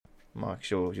Mark,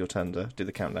 it's your turn to do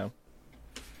the countdown.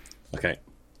 Okay.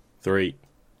 3,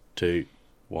 2,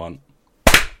 1.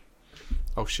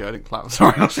 Oh shit, I didn't clap.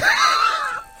 Sorry.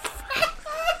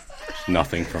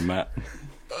 Nothing from Matt.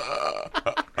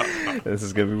 This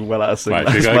is going to be well out of sync. Right,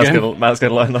 should we go again? Matt's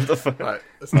going to line up the phone. Right,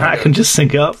 Matt can just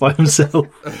sync it up by himself.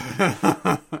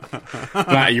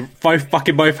 Matt, you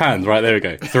both hands. Right, there we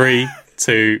go. 3,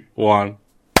 2, 1.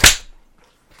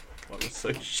 That's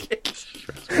so shit.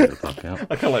 I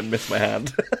I can't miss my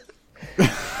hand.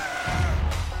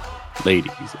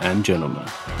 Ladies and gentlemen,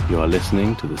 you are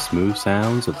listening to the smooth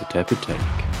sounds of the Tepid Take.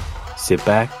 Sit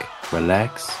back,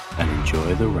 relax, and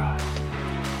enjoy the ride.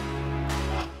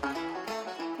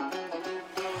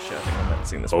 Shit, I think I haven't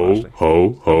seen this one, Ho, actually. ho,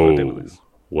 What do I do with ho. this?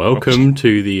 Welcome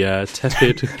to the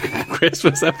Tepid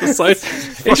Christmas episode.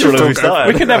 We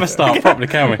We can never start properly,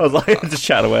 can we? I was like, just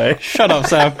chat away. Shut up,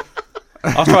 Sam.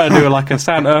 I was trying to do a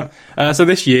Santa. So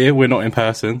this year we're not in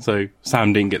person, so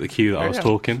Sam didn't get the cue that I was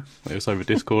talking. It was over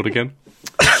Discord again.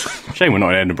 Shame we're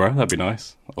not in Edinburgh. That'd be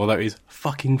nice. Although it's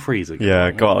fucking freezing.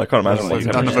 Yeah, God, I can't imagine like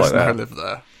none of temperatures us like know that. live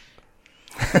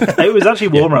there. It was actually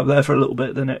warmer up there for a little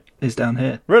bit than it is down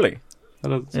here. Really? That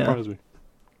doesn't surprise me.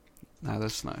 No,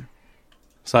 there's snow.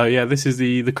 So yeah, this is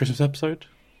the Christmas episode.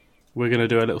 We're going to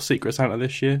do a little Secret Santa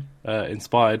this year,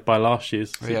 inspired by last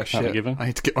year's Secret Santa giving. I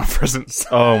need to get my presents.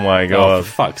 Oh my Oh, God.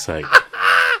 for fuck's sake.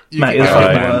 Matt, you're the Alright,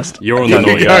 fucking man. worst. You're on the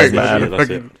naughty go, list man. this year, that's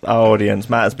it. Our audience,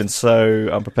 Matt has been so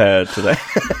unprepared today.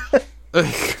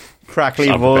 Crackly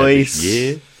Unprepared voice. this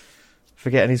year.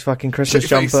 Forgetting his fucking Christmas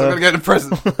Shit your face, I'm jumper. going to get a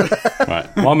present. Right,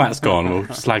 while Matt's gone, we'll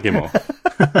slag him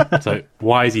off. So,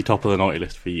 why is he top of the naughty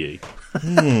list for you?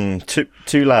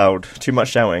 Too loud. Too much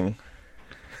shouting.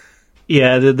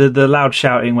 Yeah, the loud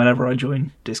shouting whenever I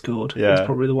join Discord is Yeah.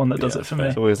 probably the one that does Yeah, it for fair. me.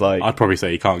 It's always like, I'd probably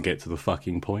say he can't get to the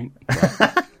fucking point.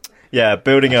 But yeah,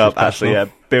 building up. That's Actually,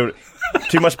 yeah,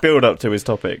 too much build up to his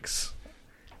topics.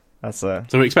 That's so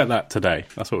we expect that today.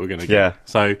 That's what we're going to get. Yeah.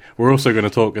 So we're also going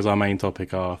to talk as our main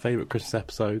topic our favourite Christmas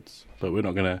episodes, but we're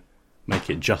not going to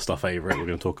make it just our favourite. We're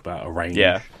going to talk about a range.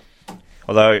 yeah.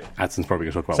 Although Adson's probably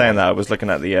going to talk about saying one. that, I was looking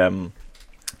at the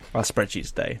our spreadsheet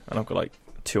today, and I've got like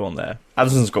 2 on there.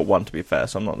 Addison's got 1 to be fair,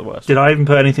 so I'm not the worst. Did I even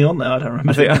put anything on there? I don't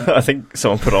remember. I think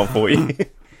someone put on for you.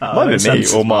 Oh, Might makes be me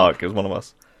sense. or Mark. It was one of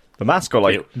us. The Matt's got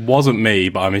like It wasn't me,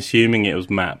 but I'm assuming it was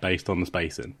Matt based on the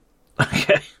spacing.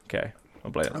 Okay. okay. I'll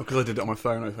blame it. Because I did it on my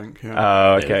phone, I think. Yeah.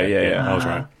 Oh, okay, yeah. I was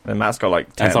right. And Matt's got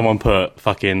like 10. And someone put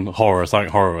fucking horror,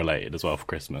 something horror related as well for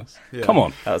Christmas. Yeah. Come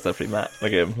on. That was definitely Matt.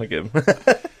 Look at him.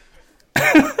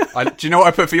 Do you know what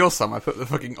I put for your sum? I put the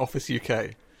fucking Office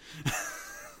UK.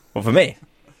 Well, for me,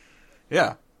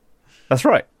 Yeah, that's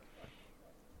right.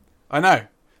 I know.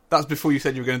 That's before you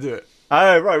said you were going to do it.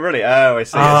 Oh, right, really? Oh, I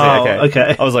see. Oh, Okay.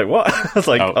 okay. I was like, what? I was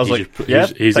yeah.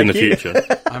 he's in the thank you. future.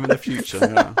 I'm in the future.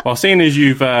 Yeah. Well, seeing as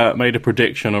you've made a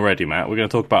prediction already, Matt, we're going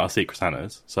to talk about our Secret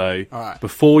Santas. So, Alright.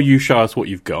 before you show us what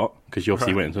you've got, because you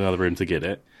obviously Right. went into another room to get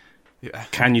it, Yeah.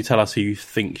 can you tell us who you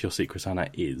think your Secret Santa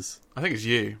is? I think it's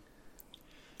you.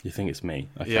 You think it's me?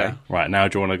 Okay. Yeah. Right, now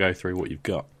do you want to go through what you've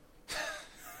got?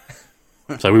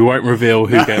 So we won't reveal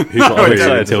who got No, who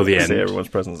don't. until the See end. everyone's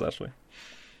presents, actually.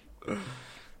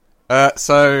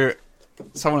 So,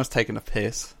 someone has taken a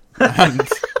piss. And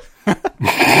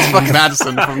it's fucking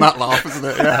Addison from that laugh, isn't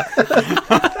it? Yeah.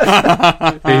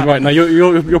 Right, now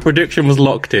your prediction was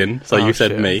locked in, so Oh, you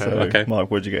said shit, me. So, Okay.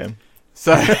 Mark, where'd you get him?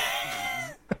 So,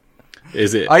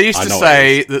 Is it? I used to know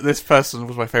say it that this person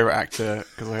was my favourite actor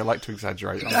because I like to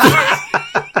exaggerate.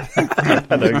 I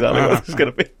know exactly what it's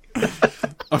going to be.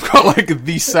 I've got like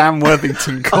the Sam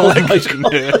Worthington collection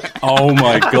here. is. Oh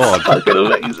my god! Fucking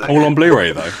amazing. All on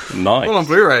Blu-ray though. Nice. All on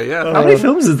Blu-ray, yeah. How many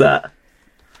films is that?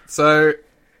 So,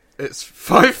 it's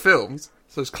 5 films.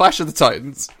 So, it's Clash of the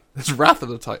Titans. There's Wrath of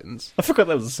the Titans. I forgot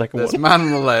that was the second There's one. Man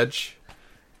on the Ledge.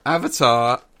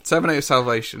 Avatar. Terminator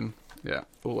Salvation. Yeah,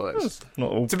 all of those.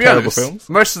 Not all To be terrible honest, films.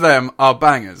 most of them are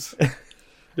bangers.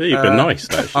 Yeah, you've been nice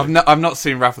actually. I've not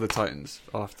seen Wrath of the Titans.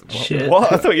 I'll have to. Shit.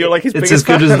 What? I thought you were like his It's biggest as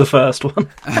good fan. as the first one.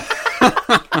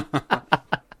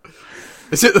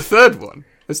 Is it the third one?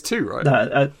 There's 2, right?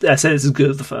 No, I said it's as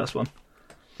good as the first one.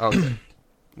 Okay.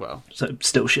 Well, So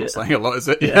still shit. saying a lot, is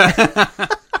it? Yeah.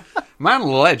 Man on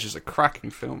the Ledge is a cracking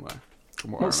film, though.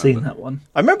 From what Not I seen remember. that one.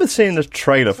 I remember seeing the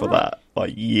trailer for that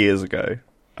like years ago.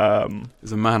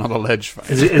 There's a Man on the Ledge fan.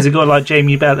 Is it got like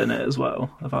Jamie Bell in it as well?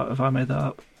 Have I made that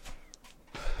up?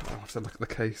 I'll have to look at the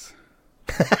case.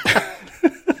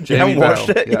 You haven't watched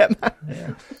it yet, man?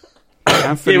 Yeah.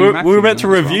 Anthony Yeah, we Mackie were meant to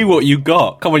in it as review well. what you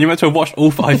got. Come on, you're meant to have watched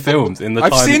all 5 films in the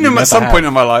I've time seen that them you at some never point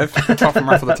have. in my life, apart from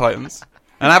Wrath of the Titans.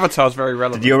 And Avatar's very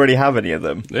relevant. Did you already have any of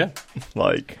them? Yeah.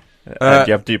 Like, do you have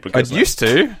I duplicates? used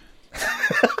to.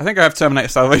 I think I have Terminator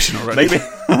Salvation already. Maybe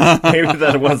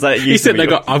they're the ones that He used said to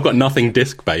be. I've got nothing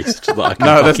disc-based that I can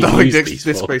No, there's fucking nothing use these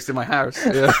disc for. based in my house.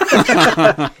 Yeah.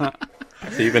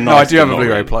 So you've been No, I nice do but have a not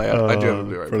Blu-ray really. player. I do have a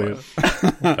Blu-ray brilliant.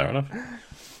 player. Fair enough.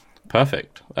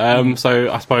 Perfect.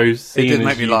 So I suppose It seeing did as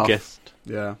make me you laugh. guessed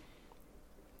Yeah.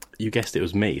 you guessed it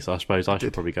was me, so I suppose I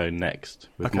should probably go next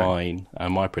with Okay. mine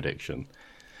and my prediction.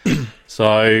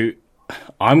 So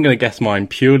I'm going to guess mine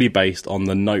purely based on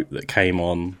the note that came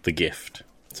on the gift.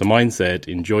 So mine said,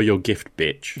 "Enjoy your gift,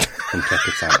 bitch," from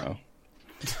Tepid Santa.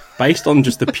 Based on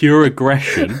just the pure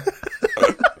aggression,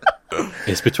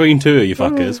 it's between two of you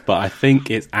fuckers, but I think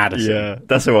it's Addison. Yeah,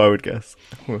 that's who I would guess.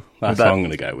 That's what I'm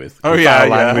going to go with. Oh yeah, Foul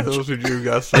yeah. language. Those would you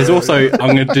guys. There's also,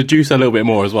 I'm going to deduce a little bit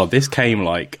more as well. This came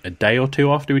like a day or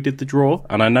two after we did the draw,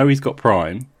 and I know he's got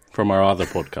Prime from our other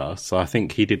podcast, so I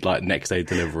think he did like next day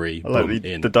delivery. I like boom,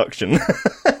 the in. deduction.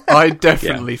 I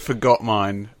definitely forgot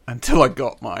mine until I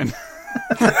got mine.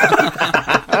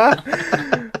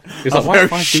 He's like, Oh why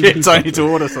five shit! DVDs I need to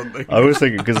order something. I was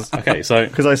thinking because Okay, so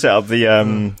I set up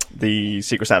the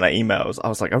Secret Santa emails. I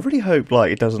was like, I really hope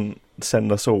like it doesn't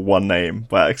send us all one name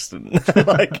by accident.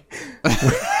 Like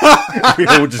we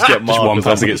all just get just marked. one or person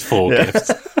something. gets four Yeah. gifts.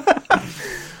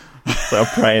 So I'm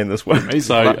praying this way.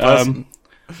 So That person.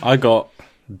 I got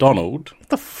Donald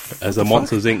as a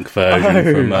Monsters Inc.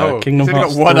 version Oh, from Kingdom he's only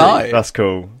Hearts got one 3. eye. That's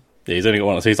cool. Yeah, he's only got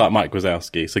one. So he's like Mike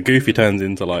Wazowski. So Goofy turns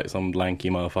into like some lanky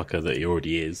motherfucker that he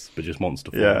already is, but just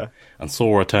monster form. Yeah. And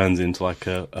Sora turns into like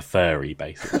a fairy,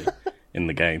 basically, in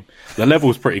the game. The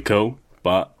level's pretty cool,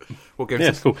 but What game's yeah,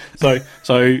 this? it's cool.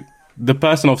 So the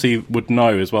person obviously would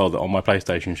know as well that on my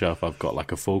PlayStation shelf I've got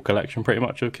like a full collection pretty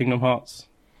much of Kingdom Hearts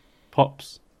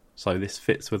pops. So this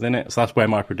fits within it. So that's where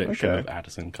my prediction Okay. of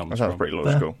Addison comes That sounds from. pretty Fair.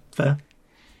 logical. Fair.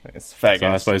 It's fair So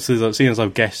I guess. suppose, seeing as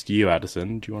I've guessed you,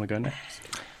 Addison, do you want to go next?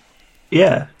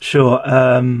 Yeah, sure.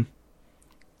 I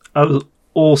was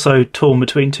also torn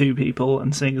between two people,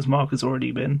 and seeing as Mark has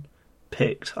already been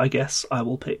picked, I guess I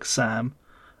will pick Sam,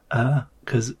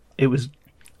 because it was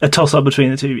a toss-up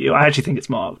between the two of you. I actually think it's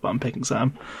Mark, but I'm picking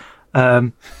Sam,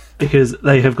 because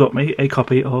they have got me a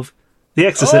copy of The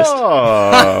Exorcist,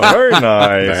 Oh, very nice.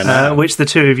 Very nice. which the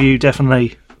two of you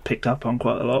definitely picked up on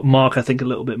quite a lot. Mark, I think, a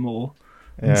little bit more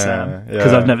than Yeah, Sam,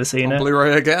 because yeah. I've never seen On it.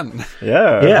 Blu-ray again.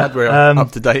 Yeah. Yeah. Glad we're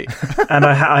up to date. And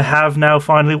I have now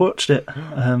finally watched it.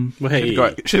 Hey.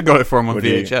 Should have got it for him on What do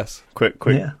you- VHS. Quick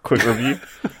Yeah. review.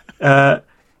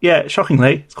 Yeah,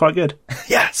 shockingly, it's quite good.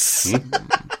 Yes.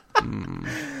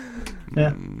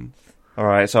 Yeah, All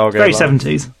right, so I'll go. very last.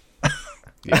 70s.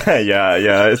 yeah.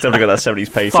 It's definitely got that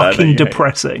 70s pace. I Fucking think.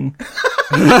 depressing.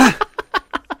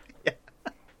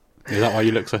 Is that why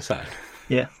you look so sad?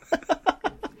 Yeah.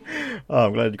 Oh,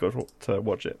 I'm glad you got to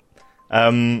watch it.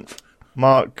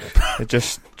 Mark it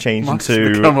just changed Mark's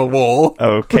into become a wall.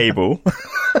 a cable.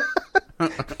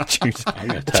 Due to- I'm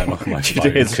going to turn off my Due to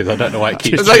phone his- because I don't know why it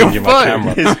keeps Is that your changing my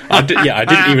phone? camera. I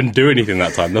didn't even do anything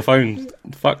that time. The phone,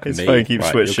 fuck His me. phone keeps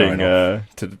Right, you're switching going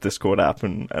off. to the Discord app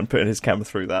and putting his camera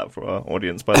through that for our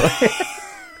audience, by the way.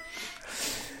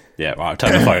 Yeah, right,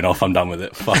 turn the phone off. I'm done with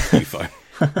it. Fuck you, phone.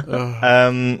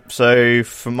 So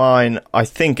for mine, I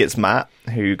think it's Matt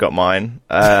who got mine.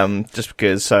 Just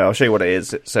because. So I'll show you what it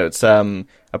is. So it's a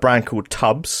brand called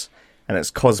Tubbs, and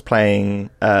it's cosplaying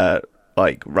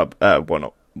like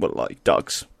like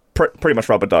ducks. Pretty much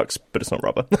rubber ducks, but it's not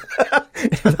rubber.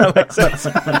 If that makes sense.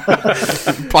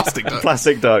 Plastic duck.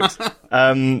 Plastic ducks.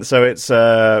 So it's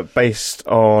based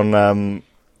on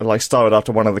like started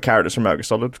after one of the characters from Metal Gear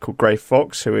Solid called Grey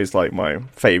Fox, who is like my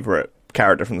favourite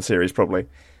character from the series probably.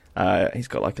 He's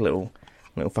got like a little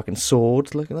fucking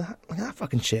sword. Look at that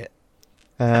fucking shit.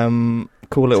 Cool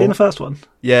little. See in the first one?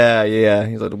 Yeah.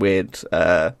 He's like a weird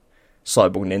cyborg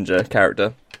ninja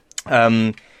character.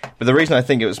 But the reason I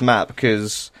think it was Matt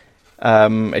because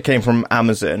it came from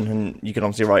Amazon, and you can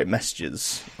obviously write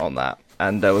messages on that.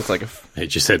 And there was like It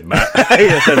just said Matt.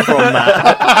 it said from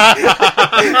Matt.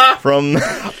 From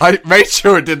I made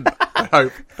sure it didn't. I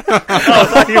hope.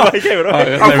 you gave it away.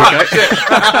 There we go.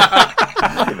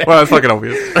 Well, it's fucking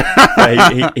obvious.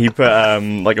 He put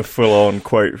like a full on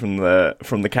quote from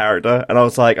the character, and I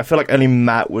was like, I feel like only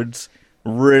Matt would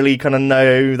really kind of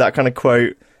know that kind of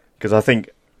quote because I think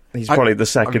he's probably the I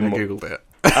second. googled it.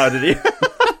 Oh, did you?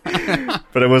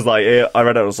 But it was like I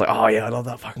read it. I was like, oh yeah, I love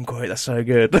that fucking quote. That's so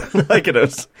good. Like it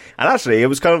was, and actually, it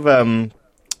was kind of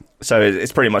so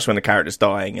it's pretty much when the character's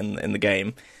dying in the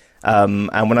game.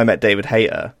 And when I met David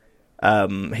Hayter,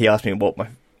 he asked me what one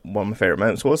of my favorite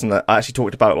moments was, and I actually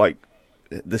talked about like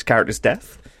this character's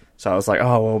death. So I was like,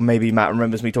 oh well, maybe Matt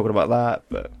remembers me talking about that,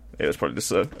 but it was probably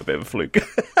just a bit of a fluke.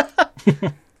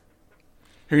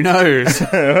 Who knows?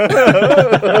 Yeah,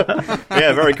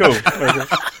 very cool. Very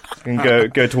cool. Can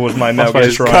go towards my Metal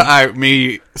Gear shrine. Cut out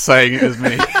me saying it as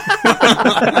me.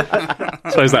 I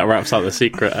suppose that wraps up the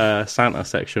secret Santa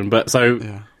section. But so,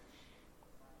 Yeah.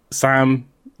 Sam,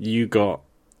 you got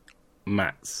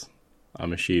Matt's,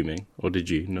 I'm assuming, or did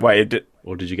you? No. Wait,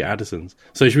 Or did you get Addison's?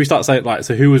 So should we start saying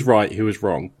so who was right, who was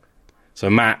wrong? So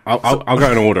Matt, I'll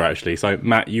go in order actually. So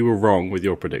Matt, you were wrong with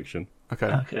your prediction, Okay.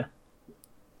 Okay.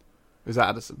 Is that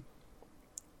Addison?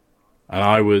 and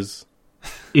I was.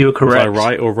 You were correct. Was I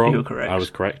right or wrong? You were correct. I was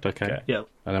correct. Okay. Yep.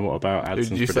 And then what about Who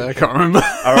Addison's did you say? I prediction? can't remember.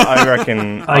 I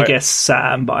reckon. I guess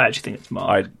Sam, but I actually think it's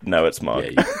Mark. I know it's Mark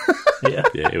Yeah, Yeah.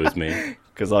 yeah, it was me.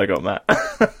 because I got Matt.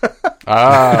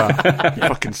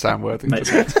 Fucking Sam Worthington.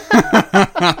 Makes sense.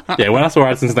 Yeah, when I saw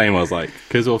Addison's name, I was like,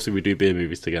 because obviously we do beer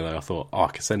movies together, I thought, I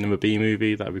could send him a B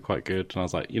movie, that'd be quite good. And I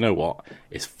was like, you know what?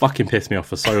 It's fucking pissed me off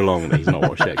for so long that he's not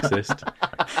watched The Exorcist.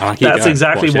 And I keep That's going,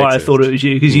 exactly "Watch why I Exorcist." thought it was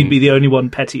you, because you'd be the only one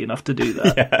petty enough to do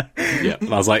that. Yeah,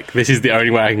 and I was like, this is the only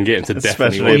way I can get him to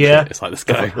definitely Especially- watch Yeah. it. It's like, let's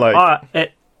go. Like,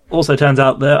 It also turns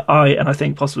out that and I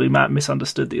think possibly Matt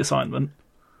misunderstood the assignment.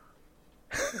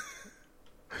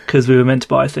 Because we were meant to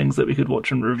buy things that we could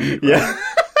watch and review. yeah,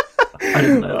 I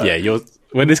didn't know that. Yeah,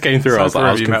 when this came through, I was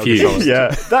Sounds like confused. yeah,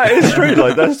 that is true.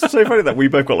 Like, that's so funny that we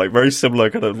both got like very similar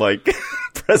kind of like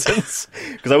presents.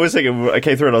 Because I was thinking, I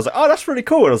came through and I was like, oh, that's really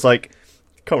cool. And I was like,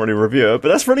 can't really review it, but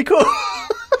that's really cool.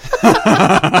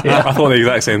 I thought the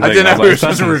exact same thing. I didn't know was who was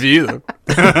like, supposed to review them.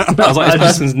 I was like, this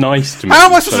person's nice to me. How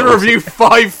am I supposed So to review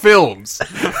 5 films?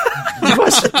 You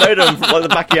must have known them from like the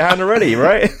back of your hand already,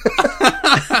 right?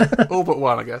 All but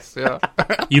one, I guess. Yeah.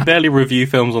 You barely review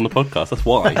films on the podcast. That's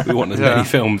why we want as many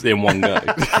films in one go for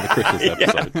the Christmas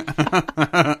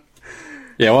episode.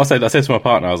 Yeah, well, I said to my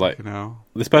partner, I was like, No.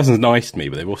 this person's nice to me,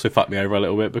 but they've also fucked me over a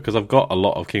little bit because I've got a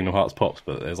lot of Kingdom Hearts pops,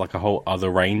 but there's like a whole other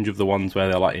range of the ones where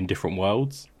they're like in different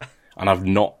worlds, and I've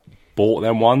not bought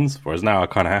them ones, whereas now I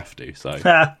kind of have to. So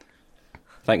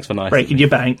thanks for nice. Breaking your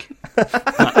bank.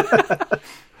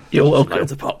 You're welcome.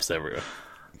 Loads of pops everywhere.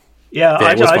 Yeah,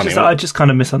 Yeah, it was funny, I just kind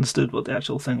of misunderstood what the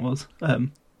actual thing was.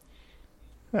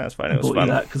 That's fine. It was Bought you fun.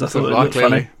 that because I So thought it looked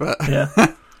clearly, funny. but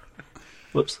Yeah.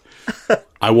 Whoops. If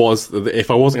I wasn't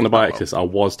going to buy Exodus, I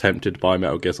was tempted to buy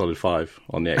Metal Gear Solid 5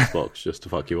 on the Xbox just to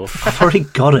fuck you off. I've already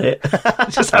got it. I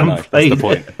just haven't No, that's played the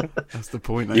point. it. that's the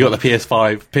point. You got the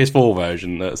PS4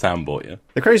 version that Sam bought you.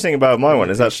 The crazy thing about my one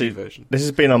is actually version. this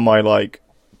has been on my like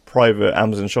private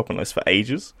Amazon shopping list for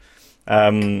ages.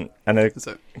 And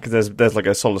So, because there's like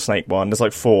a Solid Snake one, there's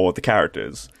like 4 of the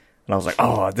characters, and I was like,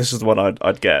 oh, this is the one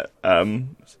I'd get.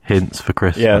 Hints for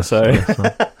Christmas. Yeah, so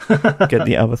get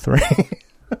the other 3.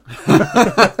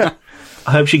 I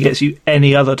hope she gets you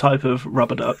any other type of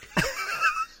rubber duck.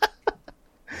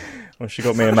 Well, she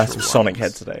got me a massive Sonic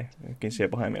head today. You can see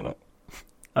it behind me. Look.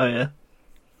 Oh, yeah.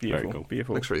 Beautiful, Very cool.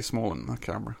 beautiful. looks really small in the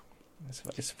camera.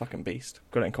 It's a fucking beast.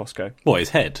 Got it in Costco. What, his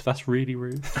head? That's really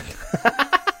rude.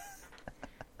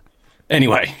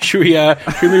 Anyway, should we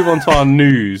move on to our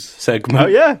news segment? Oh,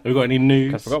 yeah. Have we got any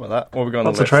news? I forgot about that. What have we got on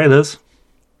Lots the of list? trailers.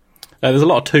 There's a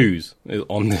lot of twos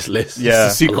on this list. Yeah.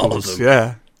 It's the a lot of sequels. them.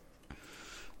 Yeah. I'm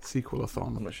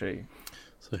Sequel-a-thon. not sure.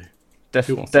 So, Death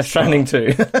Who wants to Stranding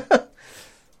 2.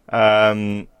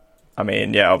 I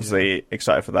mean, yeah, obviously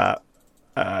excited for that.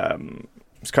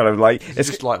 It's kind of like It's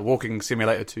just like Walking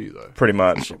Simulator 2, though. pretty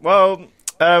much. Well,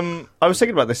 I was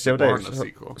thinking about this the other Warrant day. a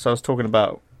sequel. So I was talking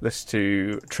about this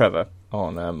to Trevor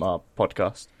on our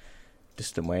podcast,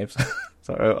 Distant Waves.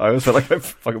 So I always feel like I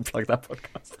fucking plugged that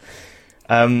podcast.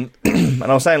 And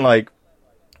I was saying, like,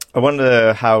 I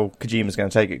wonder how Kojima's going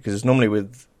to take it, because normally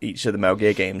with each of the Metal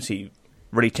Gear games, he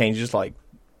really changes, like,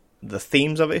 the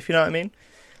themes of it, if you know what I mean.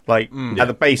 Like, at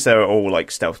the base, they're all,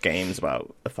 like, stealth games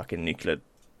about a fucking nuclear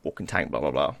walking tank, blah,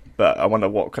 blah, blah. But I wonder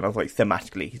what kind of, like,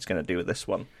 thematically he's going to do with this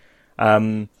one.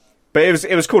 But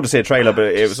it was cool to see a trailer,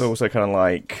 but it was also kind of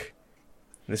like,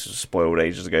 this was spoiled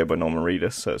ages ago by Norman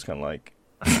Reedus, so it's kind of like...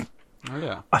 Oh,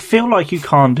 yeah. I feel like you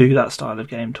can't do that style of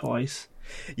game twice.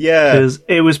 Yeah. Because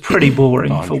it was pretty boring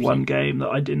for 100%. one game that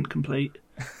I didn't complete.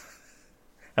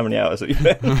 How many hours have you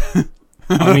been?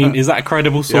 I mean, is that a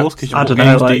credible source? Because I what don't know,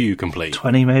 games like, do you complete?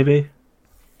 20 maybe?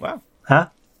 Wow. Huh?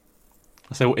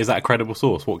 So, is that a credible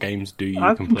source? What games do you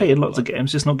I've complete? completed lots of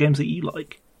games, just not games that you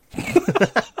like.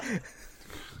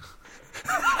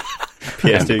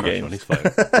 PS2 Crush games. on his phone.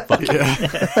 Fuck you.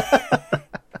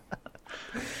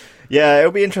 Yeah,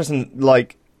 it'll be interesting,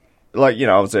 like, you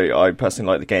know, obviously I personally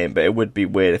like the game, but it would be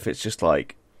weird if it's just,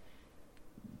 like,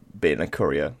 being a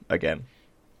courier again.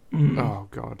 Oh,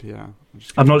 God, yeah.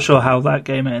 I'm not sure how that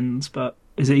game ends, but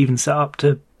is it even set up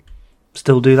to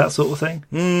still do that sort of thing?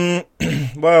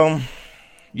 Well,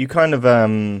 you kind of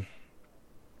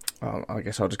well, I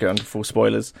guess I'll just go into full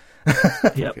spoilers.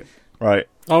 Yep. Right.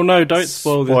 Oh no! Don't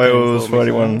spoil this. Spoils game for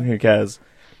anyone who cares.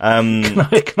 Can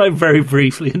I very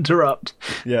briefly interrupt?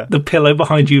 Yeah. The pillow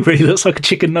behind you really looks like a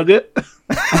chicken nugget.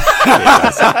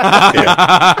 It's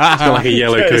got like a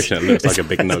yellow cushion. It looks like a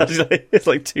big nugget. It's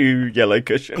like 2 yellow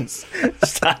cushions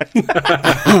stacked.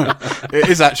 It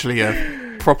is actually a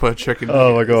proper chicken.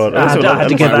 Oh my god! I had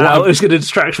to get that out. It was going to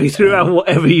distract me throughout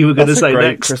whatever you were going to That's say a great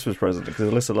next. Christmas present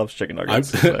because Alyssa loves chicken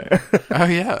nuggets. Oh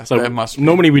yeah. So there must be.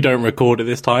 normally we don't record at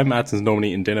this time. Adson's normally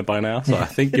eating dinner by now, so I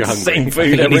think you're hungry. Same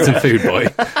food I think you need some everywhere.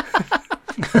 food, boy.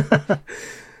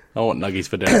 I want nuggies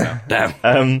for dinner now.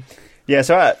 Damn. Yeah,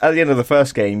 so at the end of the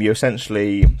first game, you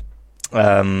essentially,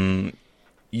 the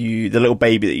little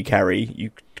baby that you carry,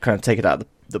 you kind of take it out of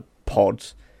the pod,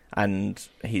 and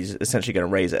he's essentially going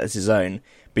to raise it as his own.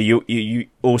 But you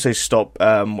also stop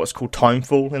what's called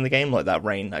timefall in the game, like that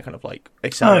rain that kind of like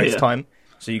accelerates time.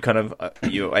 So you kind of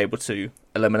you're able to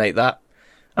eliminate that.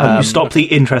 You stop the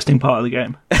interesting part of the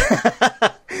game.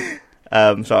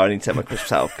 So I need to take my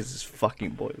Christmas out because it's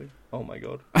fucking boiling. Oh my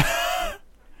god.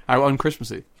 How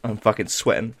unChristmassy. I'm fucking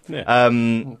sweating. Yeah.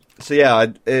 So yeah,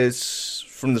 it's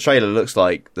from the trailer. It looks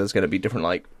like there's going to be different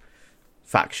like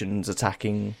factions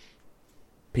attacking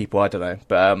people. I don't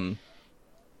know,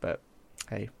 but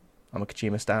hey, I'm a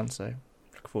Kojima stan, so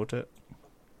look forward to it.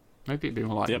 Maybe it'd be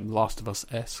more like Last of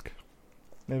Us-esque.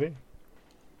 Maybe.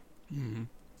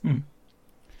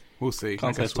 We'll see.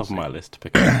 Can't say I it's guess top of we'll my list to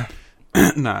pick up.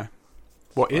 see. No.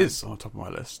 What is on top of my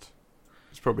list?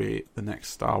 It's probably the next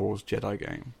Star Wars Jedi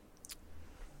game.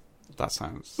 That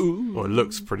sounds... Or it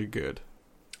looks pretty good.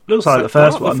 Looks like the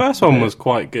first one. The first one was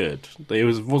quite good. It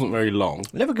wasn't very long.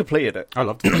 Never completed it, I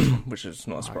loved it. which is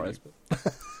not a surprise.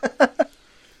 But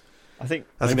I think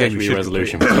That's Maybe a game that you should be should a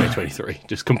resolution for 2023.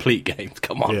 Just complete games.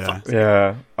 Come on. Yeah. fuck.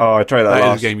 yeah. Oh, I tried that. That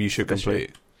last is a game you should this year.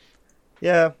 complete.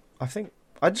 Yeah, I think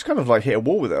I just kind of like hit a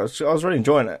wall with it. I was really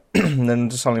enjoying it, and then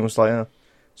just suddenly was like,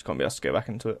 just can't be asked to go back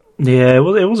into it. Yeah,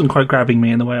 well, it wasn't quite grabbing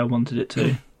me in the way I wanted it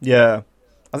to. Yeah,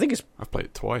 I think it's. I've played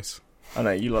it twice. I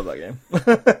know you love that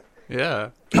game. Yeah.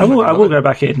 I will go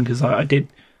back in because I did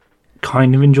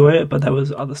kind of enjoy it, but there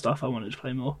was other stuff I wanted to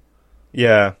play more.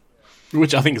 Yeah,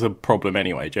 Which I think is a problem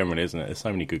anyway, generally, isn't it? There's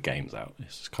so many good games out.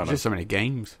 It's just kind There's of so many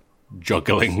games.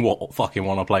 juggling what fucking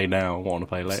want to play now, what want to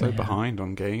play later. So behind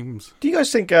on games. do you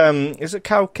guys think? Is it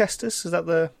Cal Kestis? Is that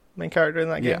the main character in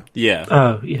that game? Yeah. Yeah.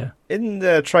 Oh, yeah. In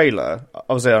the trailer,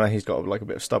 obviously I know he's got like a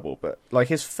bit of stubble, but like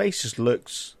his face just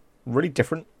looks really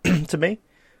different to me.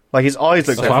 Like his eyes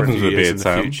look That's what happens different. with a years in beard, the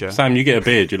Sam. future. Sam, you get a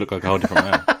beard, you look like a whole different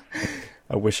man.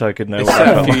 I wish I could know It's what set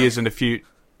that a felt few like. years in the future.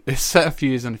 It's set a few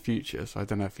years in the future, so I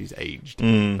don't know if he's aged.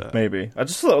 but- Maybe. I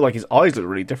just thought like his eyes looked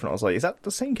really different. I was like, is that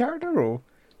the same character or?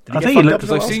 Did I get think he fucked looked- up in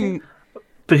the I've last seen. one?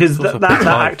 Because It's also that Big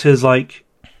Five. actor's like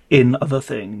in other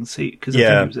things. Because I Yeah.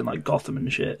 think he was in like Gotham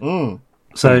and shit. Mm.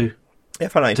 So Yeah, I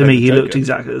found out to me, he played the looked Joker.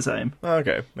 exactly the same. Oh,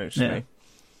 okay, maybe it's just Yeah. me.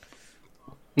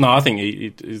 No, I think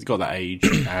he's got that age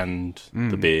and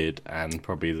the beard, and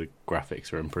probably the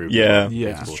graphics are improved. Yeah,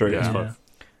 Yeah, that's true. yeah. PS5.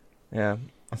 Yeah,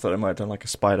 I thought it might have done like a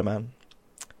Spider-Man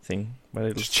thing where they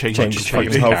Just just change his the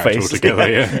fucking the whole character face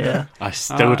altogether, yeah. Yeah. I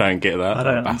still don't get that. I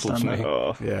don't That baffles understand me. that.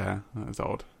 Oh. Yeah, that's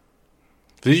odd.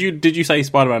 Did you say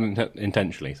Spider-Man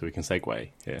intentionally so we can segue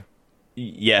here?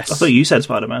 Yes. I thought you said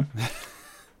Spider-Man.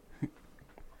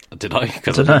 Did I? I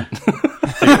 'Cause don't know.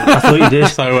 I thought you did.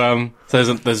 So there's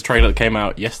a trailer that came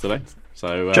out yesterday.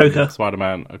 So Joker.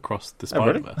 Spider-Man Across the Oh,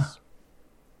 really? Spider-Verse.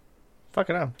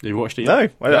 Fucking hell. You watched it No,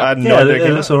 yet? I had no Yeah, idea. it it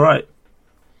came looks out. alright.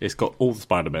 It's got all the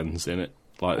Spider-Mans in it.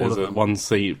 Like All there's of them. one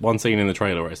scene in the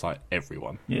trailer where it's like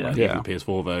everyone. Yeah. Like, Yeah. even the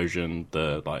PS4 version,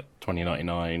 the like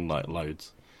 2099, like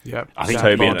loads. Yep. I think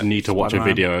Toby you in it. need to watch a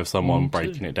Spider-Man. video of someone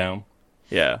breaking it down.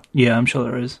 Yeah. Yeah, I'm sure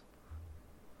there is.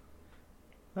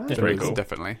 That's Yeah, very There is, cool.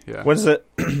 definitely. Yeah. When's it?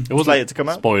 It was later to come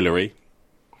out? Spoilery.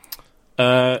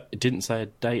 It didn't say a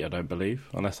date, I don't believe,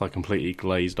 unless I completely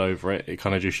glazed over it. It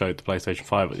kind of just showed the PlayStation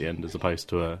 5 at the end, as opposed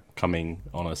to coming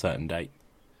on a certain date.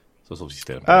 So it's obviously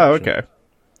still in Oh, production. okay.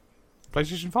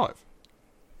 PlayStation 5.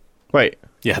 Wait.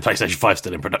 Yeah, PlayStation 5 's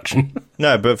still in production.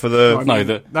 No, but for the No,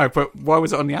 No, but why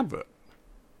was it on the advert?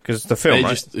 because the film,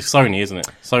 right? It's Sony, isn't it?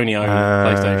 Sony owned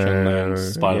PlayStation and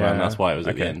Spider-Man. yeah. That's why it was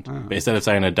at the Okay. end. Oh. But instead of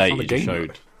saying a date, on the it just game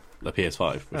showed the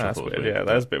PS5, which I That's thought was weird. weird. Yeah,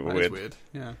 that's a bit That is weird. weird.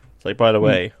 Yeah. It's like, by the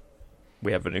way,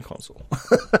 we have a new console,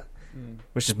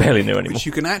 which is barely new anymore. Which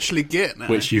you can actually get now.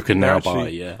 Which you can They're now actually- buy,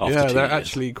 yeah. After Yeah, 2 they're years.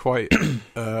 actually quite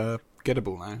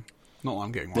gettable now. Not that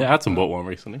I'm getting one. Yeah, Adson bought one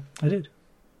recently. I did.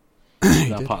 Is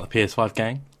that part of the PS5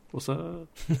 gang? What's up?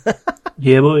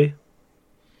 Yeah, boy.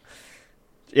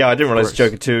 Yeah, I didn't realize course.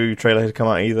 Joker 2 trailer had come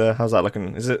out either. How's that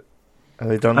looking? Is it? Have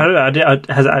they done? I don't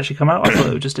know. Has it actually come out? I thought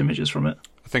it was just images from it.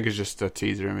 I think it's just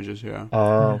teaser images. Yeah.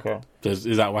 Oh, okay.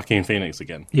 Is that Joaquin Phoenix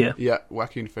again? Yeah. Yeah,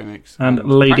 Joaquin Phoenix And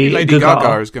apparently Lady Gaga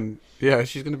Gaga. is going. Yeah,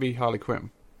 she's going to be Harley Quinn.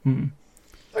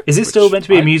 Is it still meant to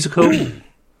be a musical? Oh,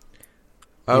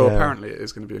 Yeah. apparently it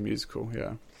is going to be a musical.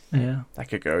 Yeah. Yeah. That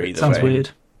could go either Sounds way. weird.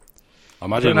 I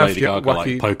imagine don't know if Lady you- Gaga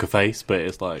Joaquin- like poker face, but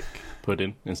it's like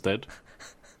pudding instead.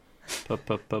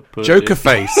 Pudding. Joker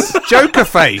face. Joker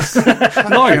face. No,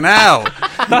 Fucking hell.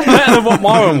 that's better than what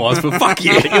my one was, but fuck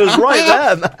you. It was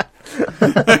right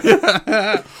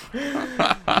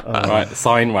there.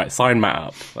 Sign Matt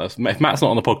up. If Matt's not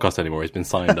on the podcast anymore, he's been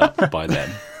signed up by them.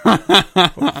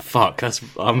 Fuck,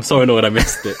 I'm so annoyed I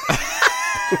missed it.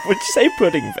 Would you say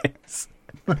pudding face?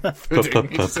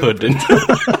 Pudding.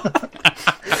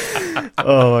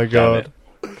 Oh my god.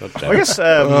 God I damn it. guess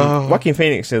Joaquin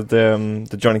Phoenix did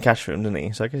the Johnny Cash film, didn't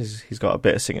he? So I guess he's got a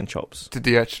bit of singing chops. Did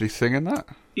he actually sing in that?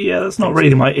 Yeah, that's not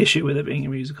really my issue with it being a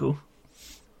musical.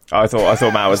 I thought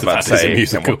Matt was about to That is a say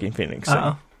musical. Joaquin Phoenix. Sing.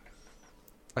 Oh.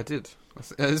 I did.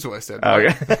 That is what I said. Oh, okay.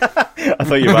 I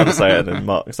thought you were about to say it, and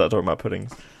Mark started talking about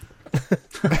puddings.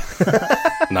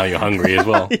 Now you're hungry as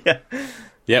well. Yeah.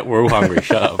 Yeah, we're all hungry.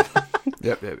 Shut up.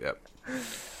 Yep. Yeah,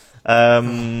 I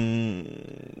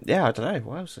don't know.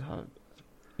 What else?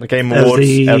 The Game There was Awards,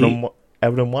 the-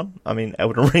 Elden won. I mean,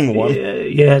 Elden Ring won.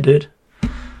 Yeah, dude.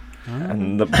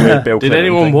 And the weird Bill Did Clinton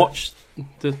anyone thing. watch?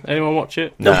 Did anyone watch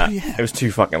it? Nah, Oh, yeah. it was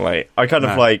too fucking late. I kind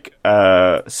of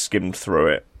No. skimmed through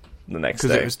it the next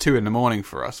Because day. it was 2 a.m,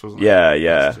 for us, wasn't it?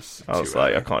 Yeah. It's just I was too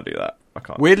like, early. I can't do that. I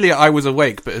can't. Weirdly, I was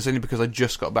awake, but it's only because I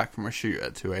just got back from a shoot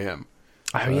at 2 a.m.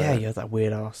 Oh yeah, you had that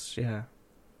weird ass. Yeah.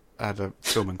 I had a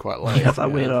filming quite late. You have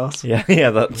that weird ass. Yeah,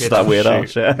 that's that weird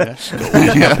ass. Yeah.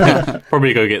 Yeah.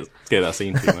 Probably go get that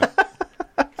scene too, mate.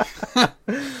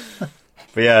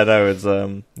 But yeah, no, it's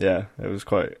it was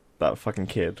quite that fucking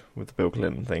kid with the Bill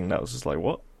Clinton thing. That was just like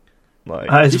what, like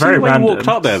It's Did you see very the way random. he walked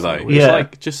up there though? It was Yeah.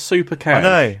 like just super casual.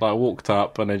 I know. Like walked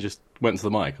up and then just went to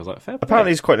the mic. I was like, fair play.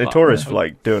 apparently he's quite Like, notorious yeah. for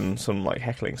like doing some like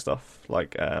heckling stuff,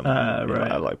 like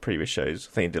right. like previous shows.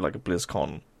 I think he did like a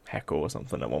BlizzCon heckle or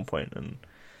something at one point, and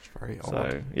Very odd.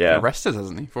 so yeah, Arrested,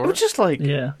 hasn't he, for it it? was just like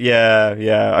Yeah.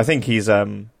 yeah. I think he's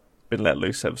been let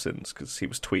loose ever since because he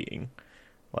was tweeting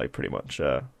like pretty much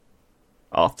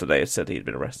after they had said he'd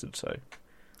been arrested. So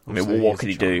I mean, Also, what he's could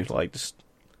a he do? child. Like, just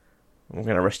I'm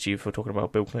going to arrest you for talking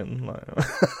about Bill Clinton. Like,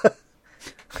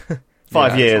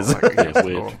 5 Yeah, years. it's not like It's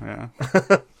weird. acceptable,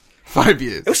 Yeah. 5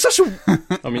 years. It was such a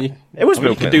I mean, it was Bill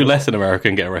you could Clinton. do less in America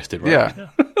and get arrested, right? Yeah.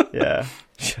 Yeah,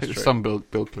 It was some Bill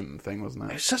Clinton thing, wasn't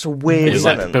It it? was such a weird. It was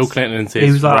like sentence. Bill Clinton and He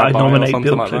was like, I rabbi or nominate something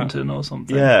Bill like that. Clinton or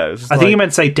something. Yeah, it was just I think he like-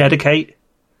 meant to say dedicate,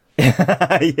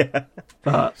 yeah.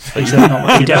 but he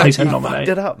said he definitely said nominate. Fucked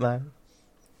it up, man.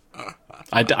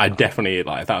 I definitely,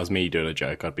 like, if that was me doing a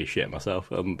joke, I'd be shitting myself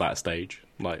on that stage.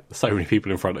 Like, so many people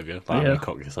in front of you. Like, I'm Yeah. going to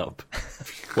cock this up.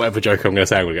 Whatever joke I'm going to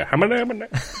say, I'm going to go, hammer.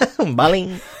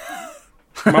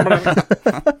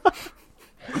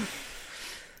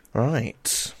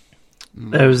 Right.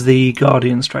 There was the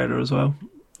Guardians trailer as well.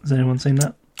 Has anyone seen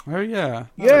that? Oh, yeah.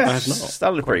 Yes,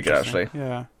 that looked pretty good actually.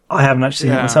 Yeah. I haven't actually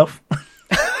seen it Yeah. myself.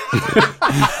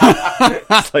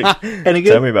 It's like, Any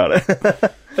tell good? me about it.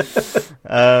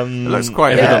 It looks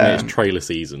quite... Evidently, Yeah. it's trailer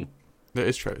season. It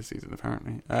is trailer season,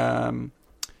 apparently.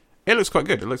 It looks quite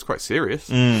good. It looks quite serious.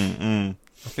 I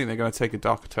think they're going to take a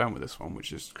darker turn with this one,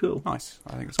 which is Cool. nice.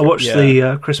 I think it's I good. watched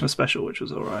Yeah. the Christmas special, which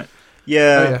was all right.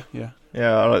 Yeah, Oh, yeah.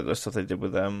 yeah. I like the stuff they did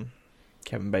with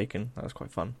Kevin Bacon. That was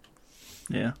quite fun.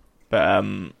 Yeah, But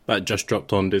That just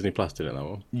dropped on Disney Plus, didn't it, that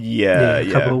one? yeah.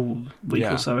 a couple week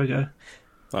Yeah. or so ago.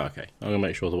 Oh, okay. I'm going to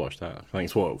make sure to watch that. I think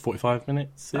it's, 45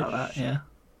 minutes? About that, yeah.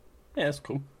 Yeah, that's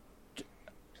cool.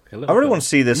 I really want to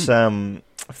see this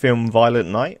film Violent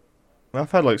Night. I've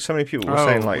heard like so many people were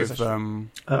saying like with it's Oh,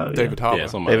 yeah. David Harbour. Yeah,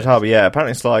 it's on my David list. Harbour. Yeah,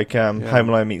 apparently it's like Home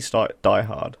Alone meets Die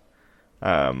Hard,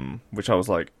 which I was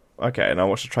like, okay, and I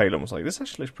watched the trailer and was like, this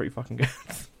actually looks pretty fucking good.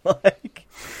 Like,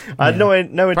 I had no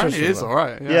interest. Apparently it in is that.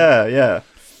 alright. Yeah.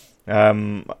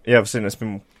 Yeah, I've seen it's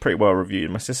been pretty well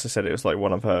reviewed. My sister said it was like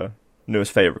one of her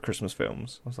newest favourite Christmas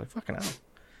films. I was like, fucking hell.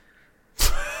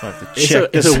 I have to check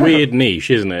It's this a out. weird niche,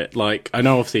 isn't it? Like, I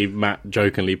know obviously Matt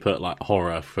jokingly put like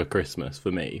horror for Christmas for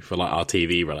me, for like our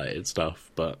TV related stuff,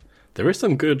 but there is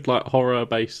some good like horror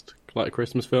based like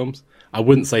Christmas films. I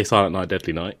wouldn't say Silent Night,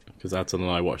 Deadly Night, because Adson and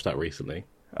I watched that recently.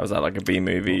 Was that like a B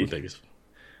movie? Not the biggest-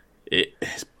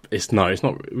 It's no, it's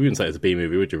not. We wouldn't say it's a B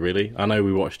movie, would you? Really? I know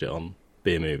we watched it on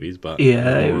B movies, but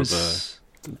Yeah, it more of was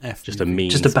just a mean,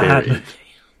 just a bad spirited- movie.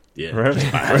 Yeah, Really?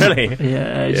 just bad. Really?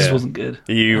 Yeah, it just Yeah. wasn't good.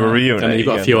 Are you reviewing it? And then you've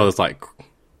got a again? few others like,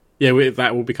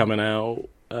 that will be coming out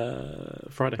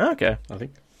Friday, Okay. I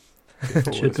think.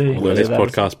 Should be. Although this Yeah, that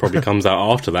was- podcast probably comes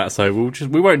out after that, so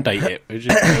we won't date it.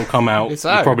 It'll come out. It's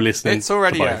You're out. probably listening. It's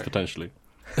already to both, out. potentially.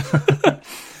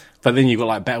 But then you've got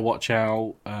like Better Watch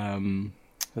Out.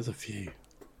 There's a few.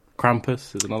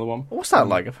 Krampus is another one. What's that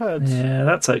like? I've heard. Yeah,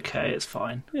 that's okay. It's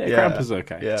fine. Yeah, Yeah. Krampus is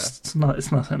okay. Yeah. It's not.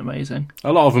 It's nothing amazing.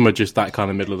 A lot of them are just that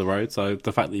kind of middle of the road. So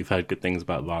the fact that you've heard good things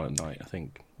about Violent Night, I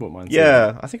think, wouldn't mind. seeing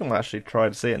Yeah, I think I might actually try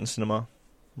to see it in the cinema.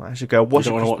 Might actually go it. watch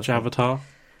You it. don't want to watch Avatar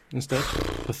instead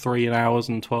for 3 hours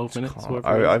and 12 minutes. or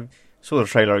whatever it is? I saw the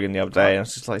trailer again the other day, and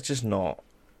it's just like it's just not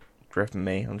gripping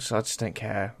me. I just don't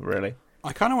care really.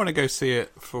 I kind of want to go see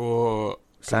it for.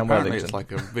 Sam Apparently, Worthington. it's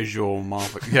like a visual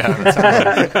marvel. Yeah, it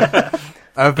sounds like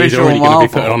a He's visual already going to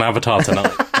be putting marvel. on Avatar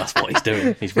tonight. That's what he's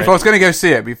doing. He's If ready. I was going to go see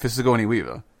it, it'd be for Sigourney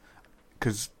Weaver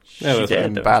because Yeah, she's that's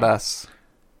been dead, badass.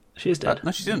 She's dead. No,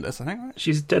 she's in this, I think. Right?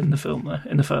 She's dead in the film though.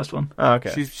 In the first one. Oh,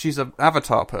 okay. She's an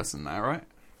Avatar person now, right?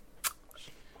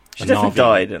 She A definitely Na'vi.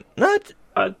 died. No,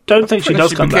 I don't think she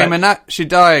does come became back. She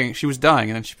was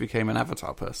dying, and then she became an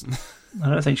Avatar person.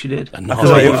 I don't think she did. A I Na'vi. thought,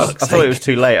 For I fuck's thought it sake. was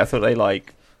too late. I thought they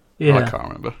like I Yeah, can't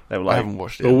remember. they were I like. haven't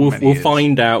watched it. But in we'll many years.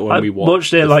 find out when I we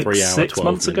watched it the like 3 hour, 6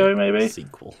 months ago, 12-minute maybe.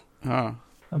 Sequel. Oh,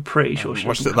 I'm pretty I sure haven't she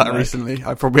watched doesn't it that come back. recently.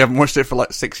 I probably haven't watched it for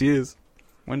like 6 years.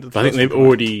 When did? The I think first they've one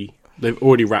come out?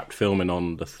 already wrapped filming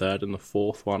on the 3rd and the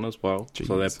 4th one as well.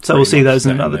 So, they're So we'll pretty see much those in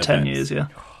setting another their 10 bets. years. Yeah.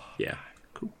 Yeah,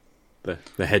 cool.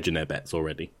 They're hedging their bets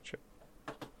already.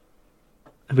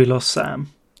 Have we lost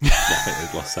Sam? I think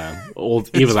they've lost Sam. Or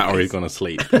either that or he's gone to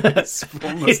sleep. Fallen It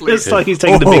asleep. looks like he's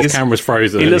taking the His biggest. camera's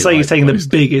frozen. He and looks like he's taking the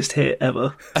closed. biggest hit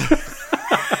ever.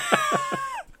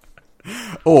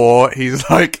 Or he's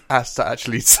like has to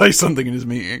actually say something in his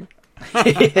meeting.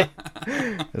 Is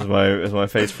my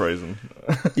face frozen?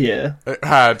 Yeah. It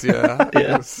had, yeah.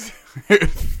 Yeah. It's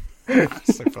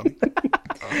so funny.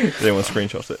 Did anyone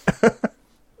screenshot it?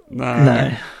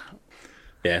 No.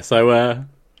 Yeah, so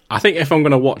I think if I'm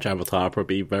going to watch Avatar,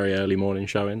 probably very early morning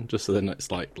showing, just so then it's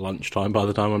like lunchtime by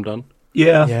the time I'm done.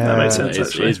 Yeah, Yeah. that makes sense. It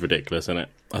Actually, is ridiculous, isn't it?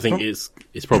 I think it's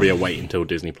probably a wait until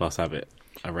Disney Plus have it.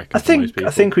 I reckon. I for most think people.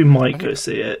 I think we might go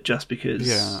see it just because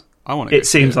Yeah, I want to. it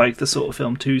seems like the sort of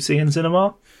film to see in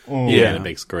cinema. Yeah, Yeah. the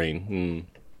big screen. Mm.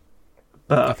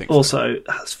 I But think so. also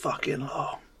that's fucking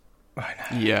long.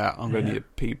 Yeah, I'm going to need a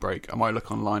pee break. I might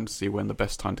look online to see when the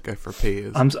best time to go for a pee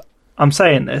is. I'm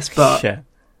saying this, but Yeah.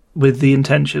 with the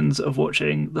intentions of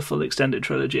watching the full extended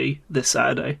trilogy this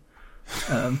Saturday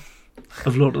of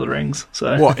Lord of the Rings.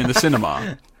 So What, in the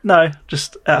cinema? no,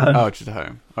 just at home. Oh, just at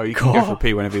home. Oh, you can go for a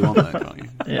pee whenever you want then, can't you?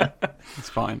 Yeah, It's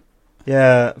fine.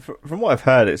 Yeah, from what I've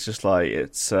heard, it's just like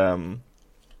it's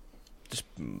just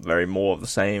very more of the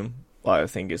same. Like I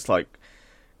think it's like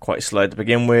quite slow to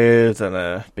begin with, and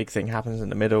a big thing happens in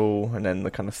the middle, and then the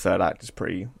kind of third act is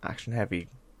pretty action heavy,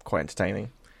 quite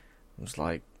entertaining. It's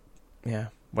like, yeah,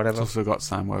 It's whatever. also got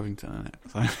Sam Worthington in it.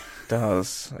 So.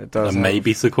 It does. And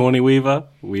maybe Sigourney Weaver.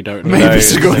 We don't know. Maybe knows?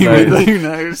 Sigourney Who Weaver, knows? who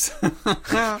knows?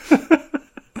 I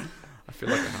feel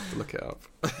like I have to look it up.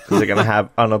 Is it going to have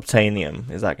unobtainium?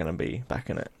 Is that going to be back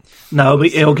in it? no,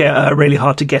 it'll get really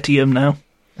hard to get to him now.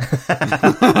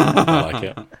 I like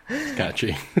it.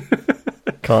 Catchy.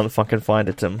 Can't fucking find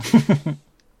it, Tim.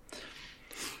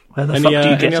 Where the Any, fuck do you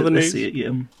any get other it this news?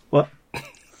 year? What?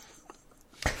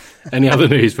 Any other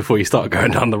news before you start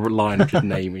going down the line of just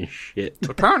naming shit?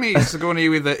 Apparently, Sigourney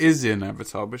Weaver is in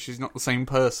Avatar, but she's not the same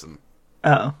person.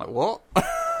 Oh, Like, what?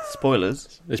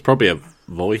 Spoilers. It's probably a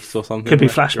voice or something. could be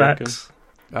right, do you reckon? flashbacks.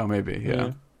 Oh, maybe,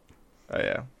 yeah. Oh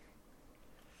yeah. I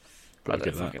Gotta don't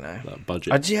get fucking know. that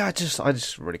budget. I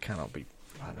just really cannot be.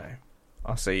 I don't know.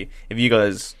 I'll see if you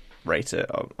guys rate it.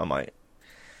 I might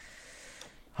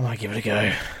give it a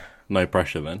go. No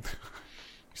pressure then.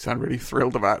 You sound really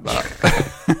thrilled about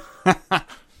that.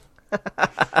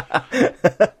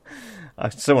 I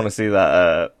still want to see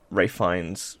that Ray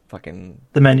Fiennes fucking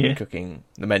The menu. cooking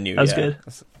the menu. That was yeah. good.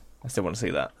 I still want to see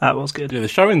that. That was good. Yeah, the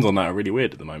showings on that are really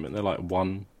weird at the moment. They're like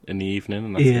 1 in the evening,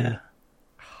 and that's it. Yeah.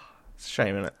 It's a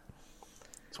shame, isn't it?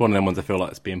 It's one of them ones I feel like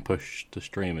it's being pushed to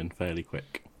streaming fairly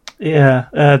quick. Yeah,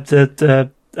 the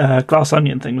Glass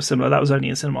Onion thing was similar. That was only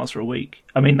in cinemas for a week.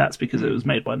 I mean, that's because it was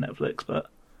made by Netflix, but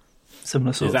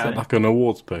similar sort Is of that thing. like an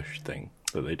awards push thing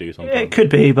that they do sometimes? It could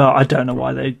be, but I don't know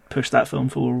why they pushed that film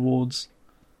for awards.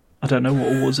 I don't know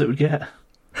what awards it would get.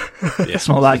 Yeah, It's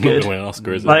not that good. Not gonna win an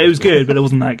Oscar, is it? Like, it was good, but it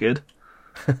wasn't that good.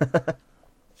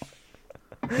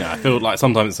 Yeah, I feel like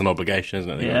sometimes it's an obligation,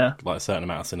 isn't it? They Yeah. got, like a certain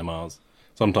amount of cinemas.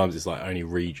 Sometimes it's like only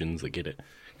regions that get it.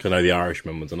 Because I know The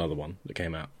Irishman was another one that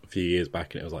came out a few years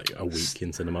back, and it was like a week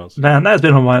in cinemas. Man, that's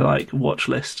been on my watch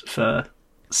list for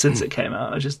since it came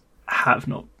out. I just have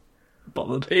not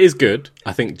bothered. It is good.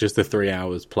 I think just the 3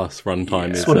 hours plus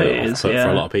runtime is what it off-put is, for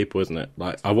yeah. a lot of people, isn't it?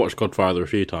 Like, I watched Godfather a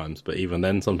few times, but even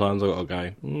then, sometimes I've got to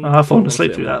go. I've fallen I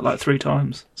asleep wanna through sit that and like 3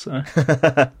 times. So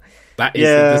That is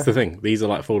that's the thing. These are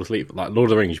like fall asleep. Like Lord of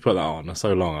the Rings, you put that on, it's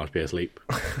so long I'd be asleep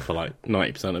for like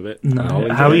 90% of it. no, And I'll how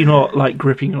enjoy are you it. not like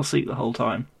gripping your seat the whole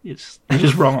time? You're just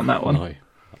wrong on that one. No,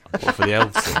 What, for the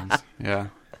elf scenes? Yeah.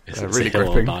 it's They're a really hill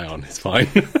I'll gripping. die on. It's fine.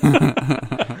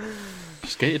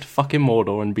 Just get it to fucking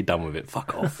Mordor and be done with it.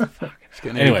 Fuck off. Just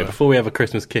get an Anyway, Uber. before we have a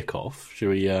Christmas kick-off, should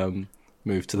we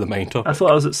move to the main topic? I thought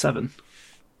I was at 7.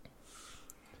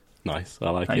 Nice, I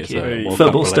like Thank it. you. So, World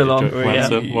Football's Cup still on. related joke. Well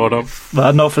done, Yeah. well done.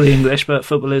 But not for the English, but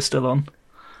football is still on.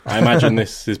 I imagine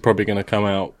this is probably going to come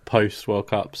out post World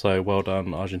Cup, so well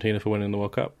done Argentina for winning the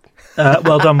World Cup.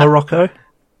 Well done, Morocco.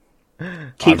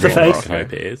 Keep the I faith.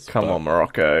 hope it is. Come but on,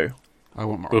 Morocco. I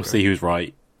want Morocco. We'll see who's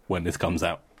right when this comes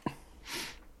out.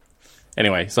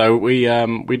 Anyway, so we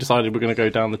decided we're going to go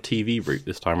down the TV route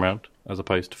this time round, as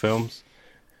opposed to films.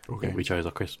 Okay. We chose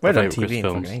our We haven't done favourite TV in Christmas fucking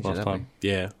films ages, last have time.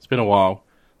 Yeah, it's been a while.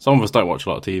 Some of us don't watch a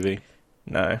lot of TV.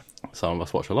 No. Some of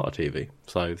us watch a lot of TV.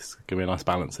 So this is going to be a nice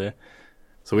balance here.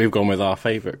 So we've gone with our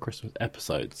favourite Christmas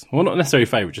episodes. Well, not necessarily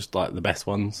favourite, just like the best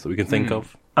ones that we can think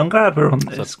of. I'm glad we're on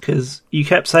this because you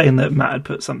kept saying that Matt had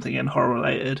put something in horror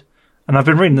related, and I've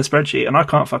been reading the spreadsheet and I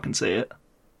can't fucking see it.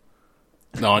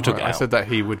 No, I took Right, it I out. said that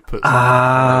he would put.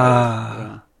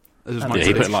 Ah. This is my Yeah, he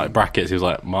put prediction. like brackets. He was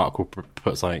like, Mark will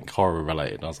put something horror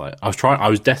related. And I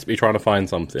was desperately trying to find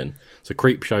something. So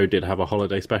Creep Show did have a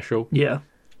holiday special. Yeah,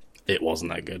 It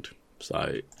wasn't that good,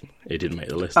 so it didn't make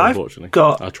the list. I've Unfortunately,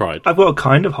 got- I tried. I've got a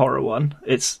kind of horror one.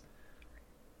 It's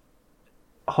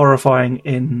horrifying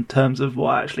in terms of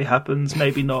what actually happens.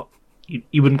 Maybe not.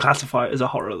 You wouldn't classify it as a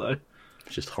horror though.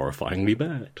 It's just horrifyingly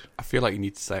bad. I feel like you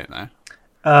need to say it now.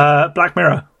 Black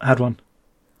Mirror had one,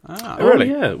 Ah, Oh, Really?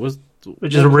 yeah, it was.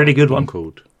 which is a really good one.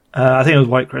 Called I think it was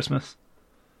White Christmas.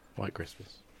 White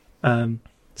Christmas.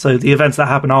 So the events that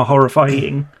happen are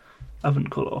horrifying. I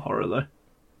wouldn't call it a horror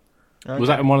though. Was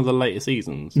that in one of the later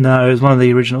seasons? No, it was one of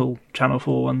the original Channel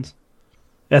 4 ones.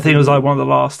 Yeah, I think it was like one of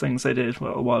the last things they did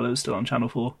while it was still on Channel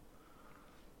 4.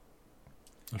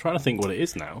 I'm trying to think what it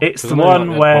is now. It's 'Cause the I know, one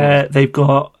like, where they've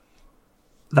got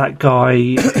that guy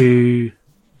who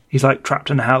he's like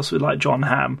trapped in a house with like John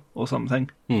Hamm or something.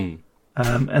 And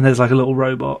there's like a little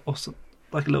robot or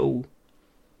like a little.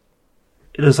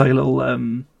 It looks like a little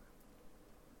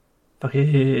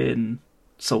fucking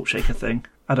salt shaker thing.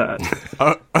 I don't.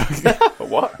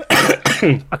 What?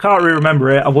 I can't really remember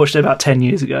it. I watched it about 10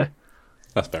 years ago.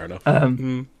 That's fair enough.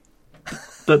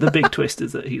 But the big twist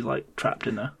is that he's like trapped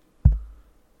in a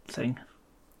thing.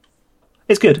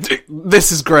 It's good.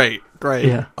 this is great. Great.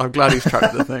 Yeah. I'm glad he's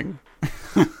trapped the thing.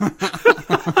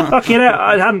 Fucking hell,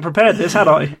 I hadn't prepared this, had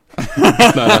I? No,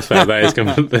 that's fair. That's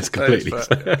completely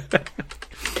fair, fair.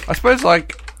 I suppose,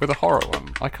 like, with a horror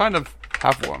one, I kind of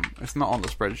have one. It's not on the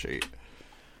spreadsheet.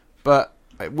 But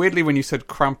weirdly, when you said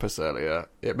Krampus earlier,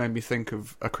 it made me think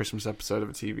of a Christmas episode of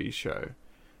a TV show.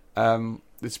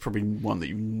 It's probably one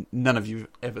that none of you have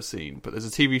ever seen, but there's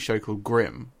a TV show called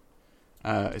Grimm.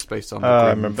 It's based on the I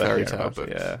Grimm remember fairy hearing tale about it,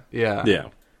 books. yeah. Yeah.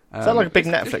 Yeah. Is that like a big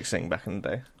Netflix thing back in the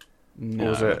day? No, Or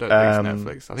was I it, don't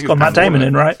think it's Netflix. I think Got Matt Damon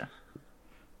in, right?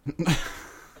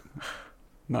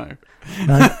 No.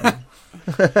 No.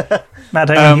 Matt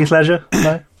Damon, Heath Ledger?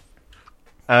 No.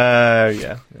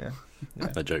 Yeah.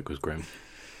 That joke was grim.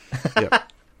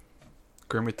 Yep.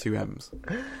 Grimm with 2 M's.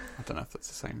 I don't know if that's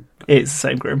the same. It's the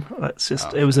same Grimm. That's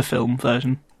just it was a film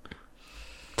version.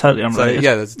 Totally So unrelated.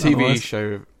 yeah, there's a TV otherwise.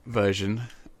 show version,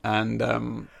 and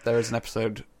there is an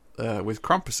episode with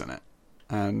Krampus in it,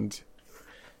 and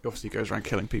he obviously goes around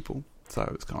killing people. So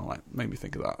it's kind of like made me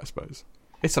think of that. I suppose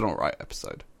it's an alright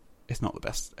episode. It's not the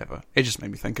best ever. It just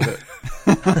made me think of it.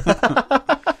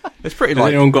 It's pretty. Has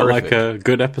Like, anyone got horrific. like a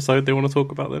good episode they want to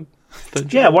talk about then?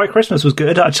 Don't you? Yeah, White Christmas was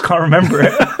good. I just can't remember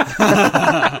it.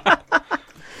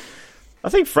 I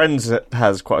think Friends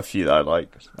has quite a few that I like.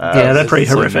 Yeah, they're pretty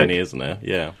so horrific. many, isn't there?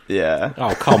 Yeah. Yeah.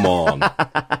 Oh, come on.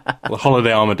 The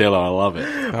Holiday Armadillo, I love it.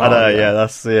 I know, yeah,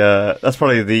 that's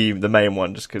probably the main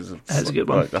one, just because That's a good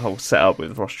one. Like the whole setup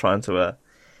with Ross trying to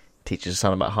teach his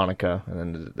son about Hanukkah, and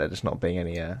then there just not being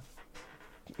any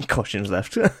costumes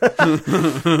left.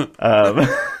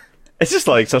 It's just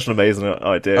like such an amazing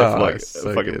idea. Oh, for, like it's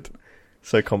so fucking- good.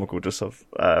 so comical, just off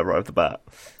right off the bat.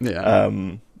 Yeah.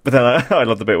 But then I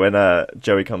love the bit when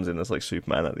Joey comes in as like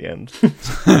Superman at the end,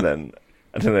 and then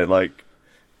it like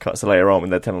cuts to later on when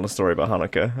they're telling a story about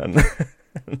Hanukkah,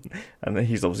 and then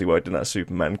he's obviously worked in that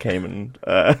Superman came and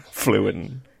flew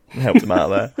and helped him out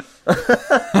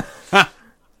there.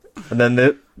 And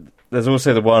then there's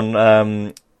also the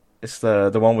one It's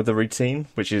the one with the routine,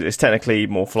 which is it's technically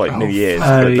more for like New Year's.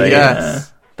 Oh, but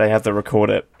yes. they have to record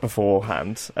it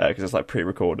beforehand because it's like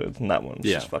pre-recorded, and that one's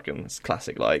just fucking it's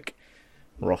classic like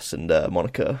Ross and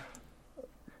Monica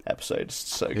episode. It's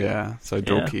so good. Yeah, so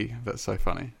dorky, but so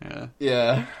funny.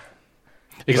 Yeah.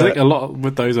 Because I think a lot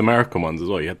with those American ones as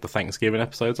well, you had the Thanksgiving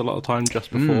episodes a lot of time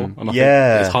just before. And I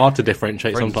think it's hard to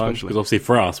differentiate Friends sometimes especially. because obviously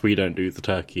for us, we don't do the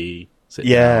turkey sit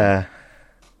down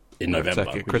in November.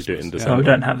 Turkey at We just do it in Christmas. Oh, December. we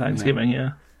don't have Thanksgiving,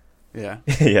 yeah. Yeah.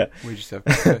 Yeah. We just have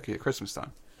turkey at Christmas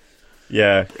time.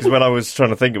 Yeah, because when I was trying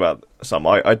to think about some,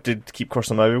 I did keep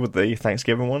crossing them over with the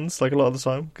Thanksgiving ones, like a lot of the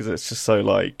time, because it's just so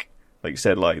like you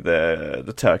said, like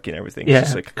the turkey and everything.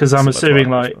 Yeah, because I'm assuming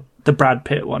like well. the Brad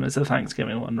Pitt one is a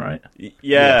Thanksgiving one, right?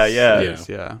 Yeah.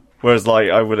 Yeah. Whereas like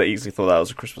I would have easily thought that was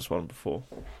a Christmas one before.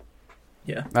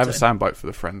 Yeah. I have a soundbite for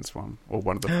the Friends one, or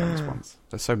one of the Friends ones.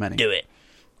 There's so many. Do it.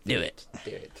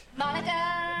 Monica,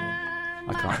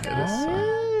 I can't hear this.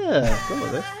 Yeah, go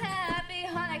with it. Happy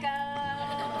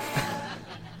Hanukkah.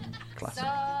 Classic.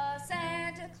 Saw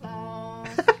Santa Claus.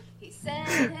 He said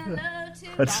hello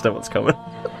to I just know what's coming.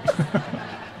 And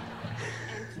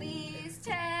please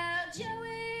tell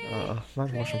Joey. Oh,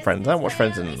 I'm watching Friends. I haven't watched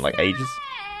Friends in like ages.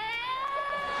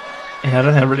 Yeah, I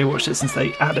don't think I really watched it since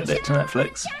they added it to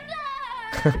Netflix.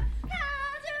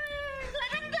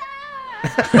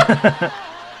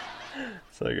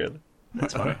 So good.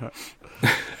 That's funny.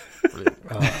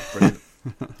 Brilliant.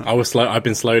 I've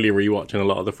been slowly rewatching a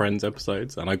lot of the Friends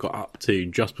episodes, and I got up to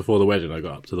just before the wedding. I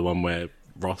got up to the one where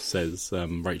Ross says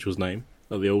Rachel's name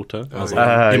at the altar. I was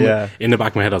like, in the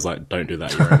back of my head, I was like, "Don't do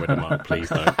that. You're in wedding, Mark. Please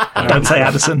don't. Don't say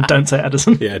Addison. Don't say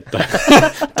Addison. Yeah,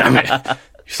 damn it,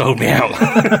 you sold me out."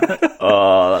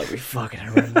 Oh, that'd be fucking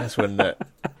horrendous, wouldn't it?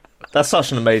 That's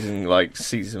such an amazing like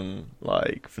season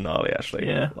like finale. Actually,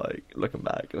 Yeah. Like looking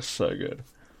back, it's so good.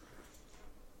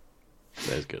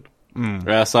 That's good.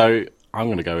 Yeah, so I'm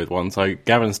going to go with one. So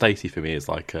Gavin and Stacey for me is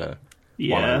like one I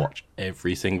Yeah. watch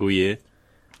every single year.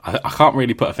 I can't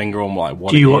really put a finger on like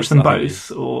what. Do you it watch is. them I think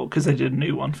both, or because they did a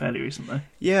new one fairly recently?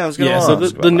 Yeah, I was going to Yeah, ask. so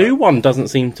about the new that. one doesn't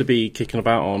seem to be kicking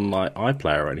about on like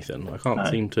iPlayer or anything. I can't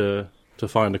No. seem to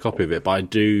find a copy of it, but I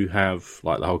do have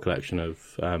like the whole collection of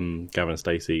Gavin and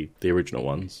Stacey, the original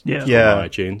ones, Yeah. Yeah. on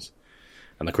iTunes.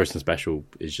 And the Christmas special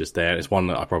is just there. It's one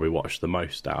that I probably watched the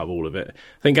most out of all of it.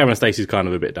 I think Gavin and Stacey's kind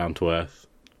of a bit down to earth.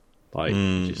 Like,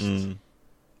 just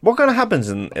What kind of happens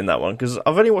in that one? Because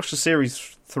I've only watched the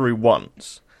series through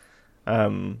once,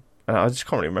 and I just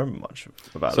can't really remember much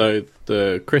about it. so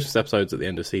the Christmas episode's at the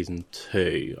end of season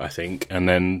 2, I think, and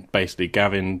then basically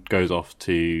Gavin goes off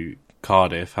to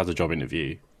Cardiff, has a job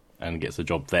interview, and gets a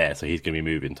job there. So he's going to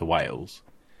be moving to Wales.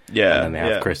 Yeah, And then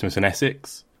they have Christmas in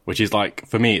Essex, which is like,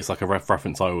 for me, it's like a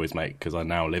reference I always make because I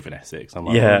now live in Essex. I'm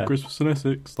like, Yeah. oh, Christmas in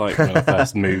Essex, like when I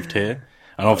first moved here.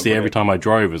 And obviously every time I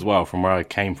drove as well, from where I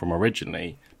came from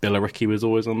originally, Billericay was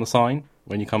always on the sign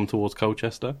when you come towards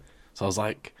Colchester. So I was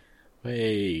like,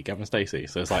 hey, Gavin Stacey.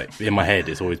 So it's like, in my head,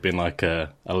 it's always been like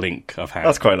a link I've had.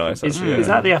 That's quite nice. Is, Actually, is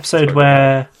that the episode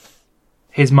where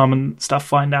his mum and stuff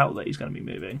find out that he's going to be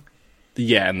moving?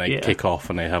 Yeah, and they Yeah. kick off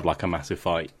and they have like a massive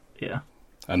fight. Yeah.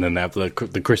 And then they have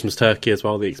the Christmas turkey as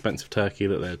well, the expensive turkey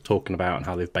that they're talking about and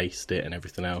how they've based it and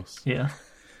everything else. Yeah.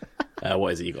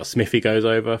 What is it? You got Smithy goes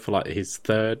over for like his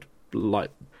third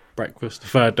Christmas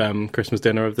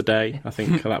dinner of the day. I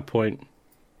think at that point,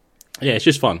 yeah, it's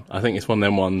just fun. I think it's one of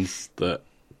them ones that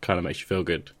kind of makes you feel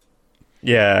good.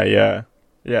 yeah.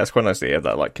 It's quite nice to hear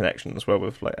that like connection as well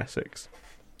with like Essex.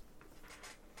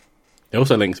 It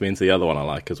also links me into the other one I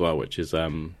like as well, which is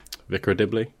Vicar of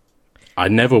Dibley. I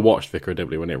never watched Vicar of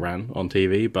Dibley when it ran on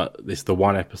TV, but this the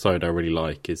one episode I really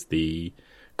like is the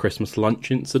Christmas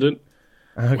lunch incident.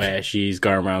 Where she's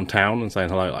going around town and saying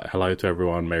hello to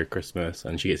everyone, Merry Christmas,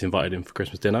 and she gets invited in for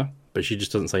Christmas dinner, but she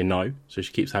just doesn't say no, so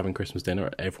she keeps having Christmas dinner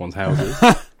at everyone's houses.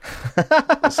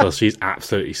 So she's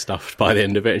absolutely stuffed by the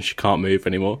end of it, and she can't move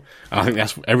anymore. And I think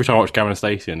that's every time I watch Gavin and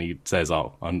Stacey, and he says,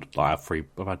 "Oh, I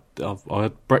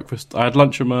had breakfast, I had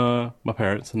lunch with my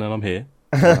parents, and then I'm here."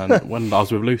 And when I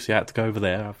was with Lucy, I had to go over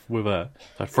there with her. So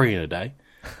I had 3 in a day,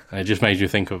 and it just made you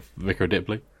think of Vicar of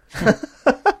Dibley.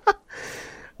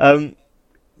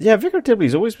 Yeah, Vicar of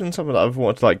Dibley's always been something that I've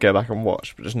wanted to like go back and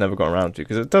watch, but just never got around to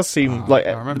because it does seem like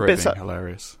I remember the it bits being that,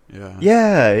 hilarious. Yeah.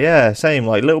 yeah, same.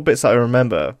 Like little bits that I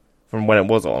remember from when it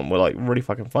was on were like really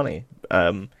fucking funny.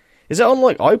 Is it on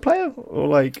like iPlayer or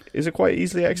like is it quite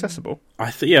easily accessible? I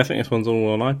think this one's all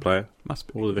on iPlayer. Must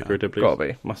be. All the Vicar of Dibley.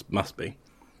 Gotta be. Must be.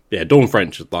 Yeah, Dawn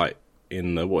French is like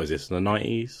in the, what is this, in the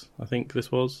 90s, I think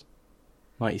this was?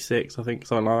 96, I think,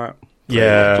 something like that.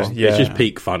 Yeah, It's just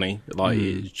peak funny. Like,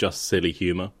 it's just silly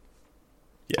humour.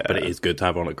 Yeah, But it is good to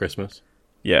have on at Christmas.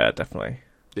 Yeah, definitely.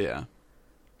 Yeah.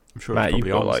 I'm sure Matt, it's you've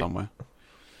probably got, on somewhere.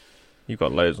 You've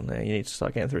got loads on there. You need to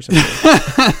start getting through some of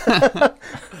them.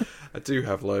 I do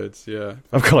have loads, yeah.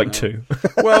 I've got like 2.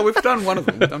 Well, we've done one of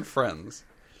them. We've done Friends.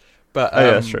 But, Oh,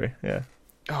 yeah, that's true, yeah.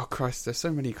 Oh, Christ, there's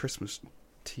so many Christmas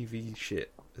TV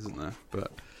shit, isn't there?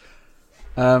 But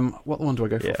what one do I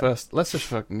go for first? Let's just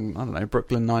fucking, I don't know,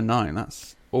 Brooklyn Nine-Nine.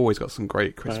 That's always got some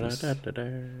great Christmas. I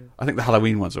think the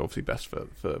Halloween ones are obviously best for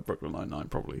Brooklyn Nine-Nine,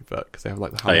 probably, but because they have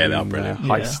like the Halloween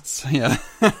heists. Yeah.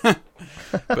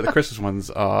 But the Christmas ones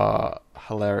are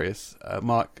hilarious.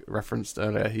 Mark referenced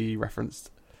earlier, he referenced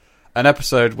an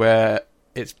episode where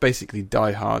it's basically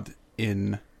Die Hard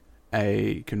in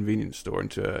a convenience store,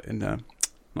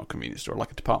 not convenience store,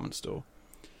 like a department store.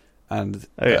 And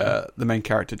the main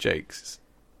character, Jake's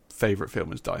favourite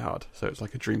film is Die Hard, so it's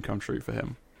like a dream come true for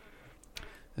him.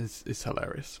 It's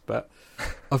hilarious. But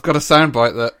I've got a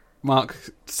soundbite that Mark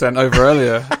sent over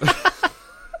earlier.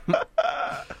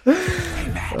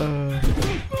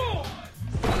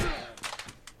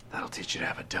 That'll teach you to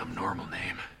have a dumb normal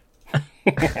name.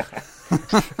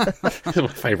 It's my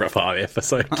favourite part of the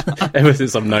episode. Ever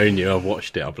since I've known you, I've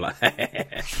watched it. I'm like,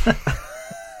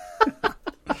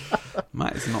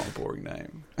 Matt is not a boring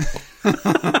name.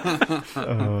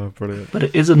 Oh, brilliant. But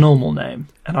it is a normal name,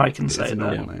 and I can say It's a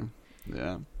that. normal name.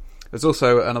 Yeah. There's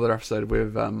also another episode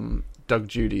with Doug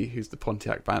Judy, who's the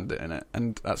Pontiac Bandit in it,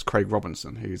 and that's Craig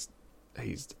Robinson,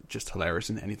 he's just hilarious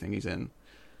in anything he's in.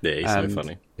 yeah, he's so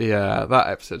funny. Yeah, that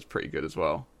episode's pretty good as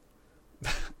well.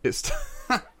 It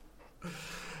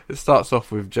starts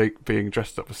off with Jake being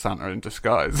dressed up as Santa in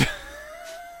disguise.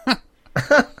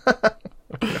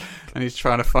 And he's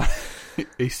trying to find...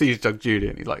 He sees Doug Judy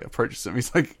and he like approaches him.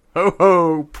 He's like, "Ho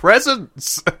ho,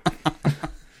 presents!"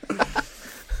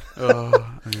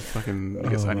 And he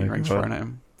gets onion rings thrown at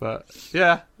him. But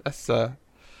yeah, that's a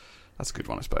good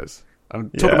one, I suppose.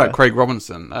 Talking about Craig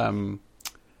Robinson, I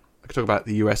could talk about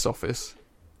the US office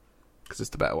because it's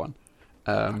the better one.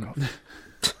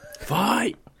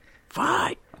 Fight!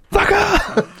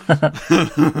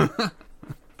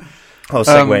 I'll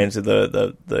segue into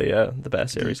the bear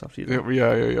series after you.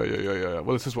 Yeah.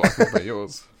 Well, this is what I think about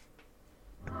yours.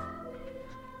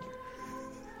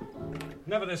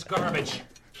 Never this garbage.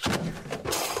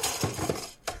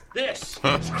 This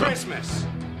is Christmas.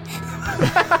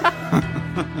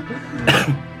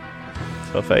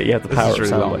 So fair, you have the power of really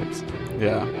sound long. waves.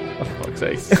 Yeah. Oh, for fuck's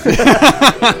sake.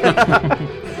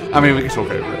 I mean, we can talk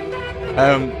over it.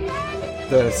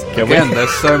 There's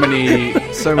so many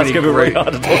That's gonna be really great...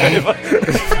 hard to talk over.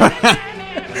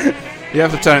 You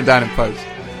have to turn it down in post.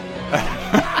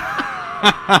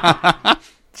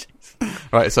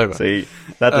 Right, it's over. See,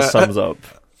 that just sums up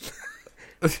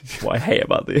what I hate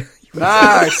about the...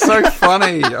 It's so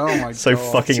funny. Oh my god. So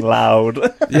fucking loud.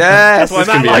 Yes. That's why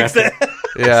Matt likes it.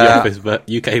 Yeah. It's the office, but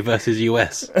UK versus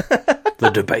US. The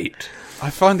debate. I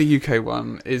find the UK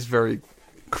one is very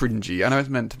cringy. I know it's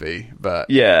meant to be, but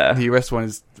Yeah. the US one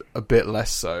is a bit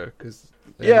less so because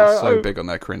they're not so big on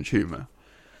their cringe humour.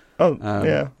 Oh,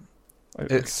 yeah. I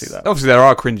can It's see that. obviously there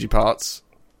are cringy parts,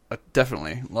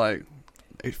 definitely. Like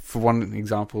for one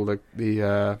example,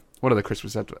 the one of the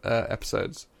Christmas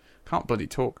episodes. Can't bloody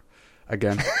talk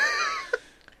again.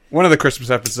 One of the Christmas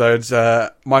episodes,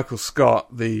 Michael Scott,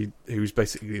 who's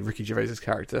basically Ricky Gervais's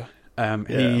character,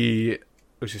 he,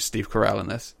 which is Steve Carell in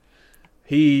this,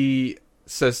 he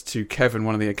says to Kevin,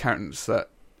 one of the accountants, that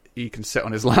he can sit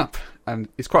on his lap, and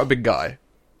he's quite a big guy.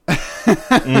 Oh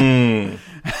yeah, I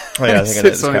think I know Sits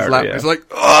this on his lap. character, He's like,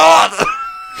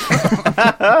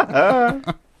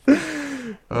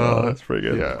 oh, that's pretty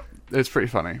good. yeah, it's pretty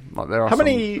funny. Like there are How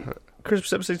many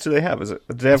Christmas episodes do they have? Is it?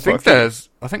 Do they have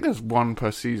I think there's one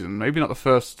per season. Maybe not the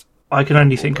first. I can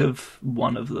only think of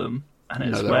one of them, and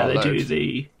it's No, there where are they loads.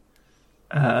 do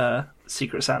the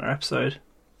Secret Santa episode,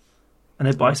 and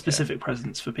they buy specific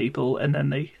presents for people, and then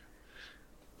they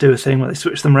do a thing where they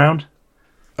switch them round.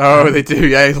 Oh, they do.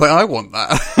 Yeah, he's like, I want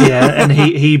that. Yeah, and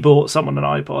he bought someone an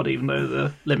iPod, even though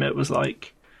the limit was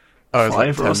like Oh, it's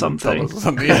 $5 or $10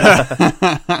 something. Yeah.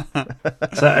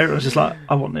 So everyone's just like,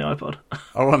 I want the iPod.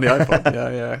 I want the iPod.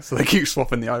 Yeah. So they keep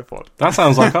swapping the iPod. That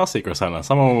sounds like our Secret Santa.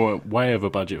 Someone went way over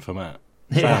budget for Matt.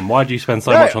 Yeah. Sam, why do you spend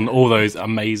so much on all those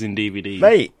amazing DVDs?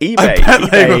 Mate, eBay. I bet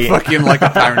they were eBay fucking like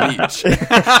 £1 each.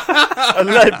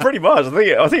 like, pretty much.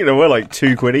 I think they were like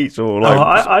 £2 each, or like.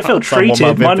 I feel some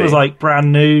treated. Mine £1.50. was like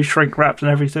brand new, shrink wrapped,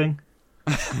 and everything.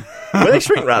 Were they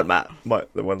shrink wrapped, Matt?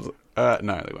 The ones. No,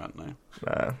 they weren't. No.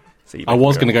 Nah. It's eBay. I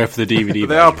was going to go for the DVD, But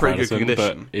they are version, pretty good Madison,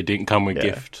 condition. but it didn't come with Yeah.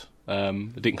 gift.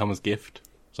 It didn't come as gift,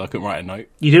 so I couldn't write a note.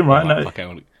 You didn't write a Like, note? fuck, I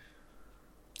wanna-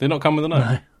 Did it not come with a note?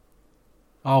 No.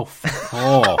 Oh,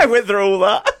 I went through all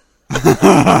that.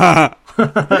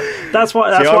 That's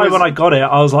why when I got it,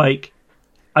 I was like,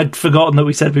 I'd forgotten that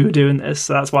we said we were doing this,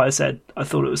 so that's why I said I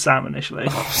thought it was Sam initially.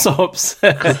 I'm so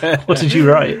upset. What did you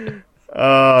write?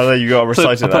 Oh, there you go. I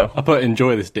recited that. I put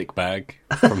enjoy this dick bag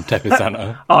from Tepid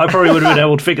Santa. Oh, I probably would have been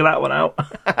able to figure that one out.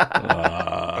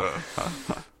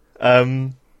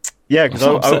 Yeah, because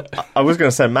I was going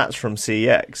to send Matt's from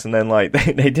CEX, and then like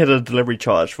they did a delivery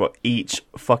charge for each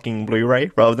fucking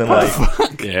Blu-ray rather than like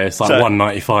yeah, it's like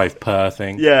 $1.95 per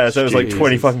thing. Yeah, so it was like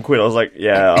 20 fucking quid. I was like,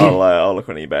 yeah, I'll look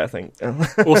on eBay, I think.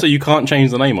 Also, you can't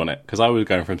change the name on it because I was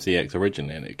going from CEX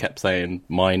originally, and it kept saying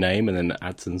my name and then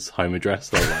Adson's home address.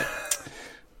 So I was like,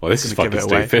 well, this is fucking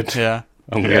stupid. Yeah,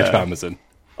 I'm going to go to Amazon.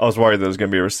 I was worried there was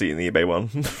going to be a receipt in the eBay one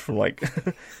from like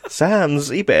Sam's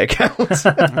eBay account.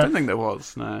 I don't think there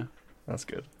was. No. That's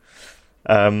good.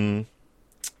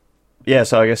 Yeah,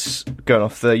 so I guess going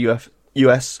off the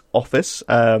US Office.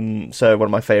 So one of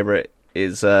my favourite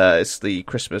is it's the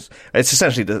Christmas. It's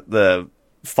essentially the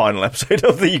final episode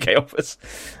of the UK Office,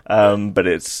 but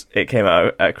it came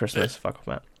out at Christmas. Fuck off,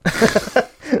 Matt.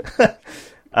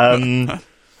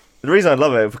 The reason I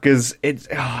love it because it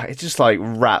just like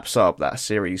wraps up that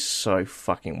series so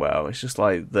fucking well. It's just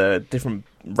like the different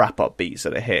wrap up beats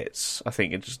that it hits. I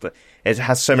think it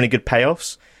has so many good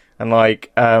payoffs, and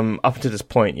like up until this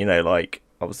point, you know, like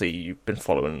obviously you've been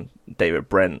following David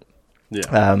Brent,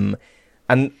 Yeah.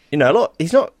 and you know a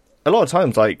lot of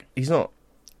times like he's not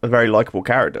a very likable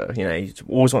character. You know, he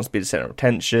always wants to be the center of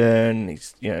attention.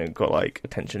 He's, you know, got like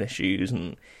attention issues,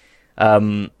 and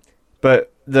but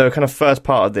the kind of first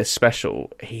part of this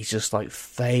special, he's just like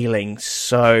failing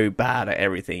so bad at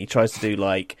everything. He tries to do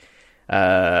like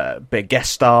big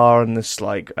guest star and this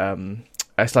like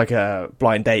it's like a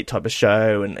blind date type of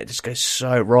show, and it just goes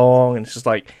so wrong, and it's just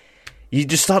like you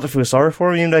just start to feel sorry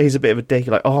for him, even though he's a bit of a dick.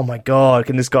 You're like, oh my god,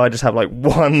 can this guy just have like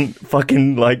one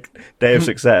fucking like day of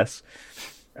success?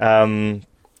 And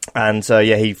so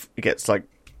yeah, he gets like,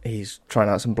 he's trying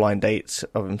out some blind dates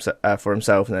of for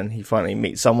himself, and then he finally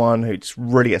meets someone who just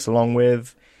really gets along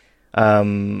with,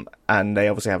 and they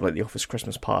obviously have like the office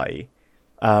Christmas party,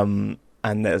 and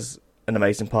there's an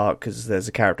amazing part because there's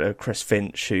a character, Chris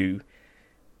Finch, who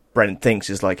Brent thinks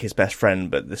is like his best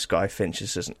friend, but this guy Finch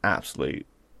is just an absolute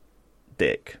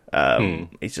dick.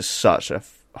 He's just such a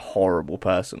horrible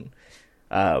person,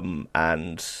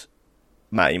 and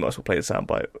Matt, you might as well play the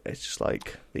soundbite. It's just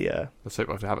like the Let's hope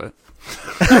I have to have it.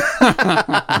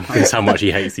 That's how much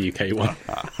he hates the UK one.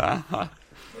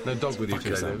 No dog with you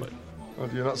today, David. Oh,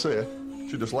 do you not see her?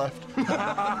 She just left.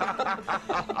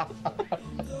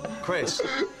 Chris,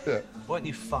 Yeah. why don't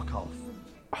you fuck off?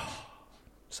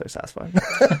 so satisfying.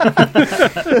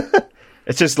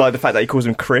 It's just like the fact that he calls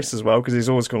him Chris as well, because he's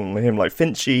always calling him like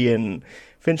Finchy and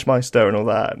Finchmeister and all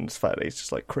that, and the fact that he's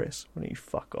just like, Chris, why don't you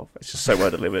fuck off? It's just so well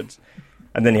delivered.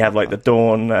 And then you have like the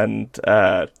Dawn and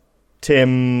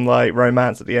Tim like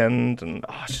romance at the end, and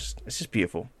it's just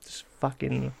beautiful. Just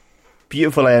fucking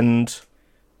beautiful end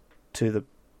to the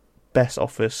best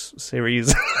Office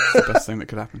series. The best thing that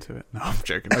could happen to it. No, I'm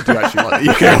joking. I do actually like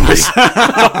the UK Office.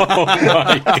 Oh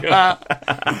my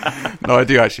god. No, I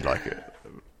do actually like it.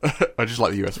 I just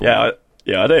like the US one. I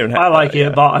don't even I like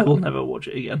it, but I will never watch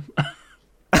it again.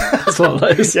 It's one of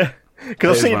those. Yeah,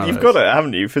 because I've seen you've got it,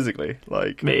 haven't you, physically?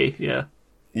 Like Me, yeah.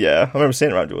 Yeah, I remember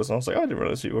seeing it around yours, and I was like, I didn't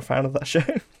realise you were a fan of that show.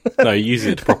 No, he uses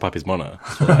it to prop up his monitor.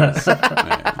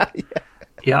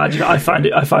 Yeah, I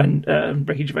find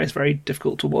Ricky Gervais very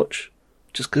difficult to watch,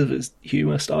 just because of his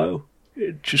humour style.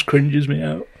 It just cringes me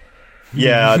out.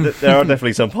 Yeah, there are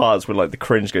definitely some parts where like the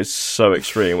cringe goes so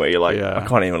extreme where you're like, I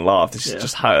can't even laugh. This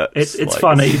just hurts. It's like...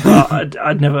 funny, but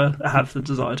I'd never have the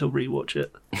desire to rewatch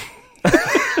it.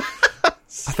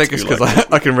 I think it's because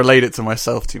I can relate it to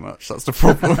myself too much. That's the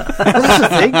problem. That's the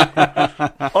thing.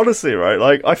 Honestly, right?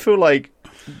 Like, I feel like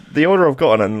the older I've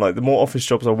gotten and like the more office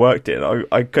jobs I worked in,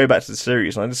 I go back to the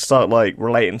series and I just start like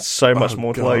relating so much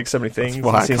more to like so many things.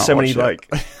 I've seen so many like.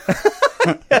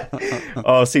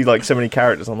 I'll see like so many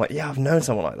characters. I'm like, yeah, I've known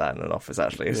someone like that in an office.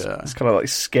 Actually, it's kind of like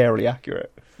scarily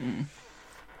accurate.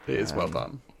 It is well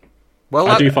done. Well,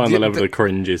 I do find the level of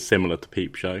cringe is similar to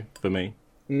Peep Show for me.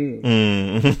 Yeah,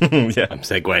 I'm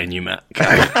segueing you, Matt.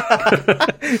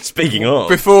 Speaking of,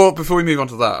 before we move on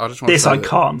to that, I just want This to say I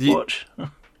can't watch.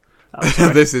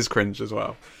 This is cringe as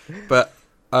well. But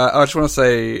I just want to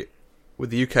say, with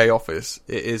the UK Office,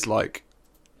 it is like,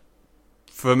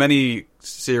 for many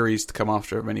series to come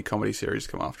after it, many comedy series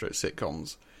to come after it,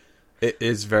 sitcoms, it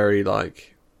is very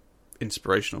like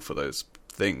inspirational for those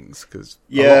things, because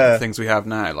a lot of the things we have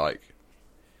now, like,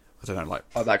 I don't know, like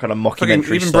that kind of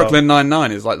mockumentary even style. Brooklyn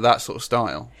Nine-Nine is like that sort of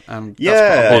style, and that's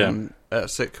quite a modern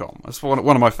sitcom. It's one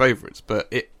of my favourites,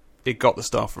 but it got the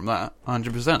star from that,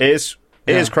 100%.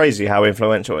 It is crazy how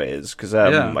influential it is, because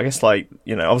I guess, like,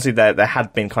 you know, obviously there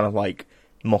had been kind of like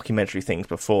mockumentary things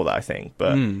before that, I think,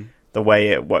 but the way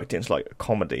it worked into like a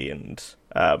comedy and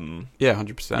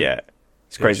 100%. Yeah,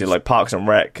 it's crazy. Like Parks and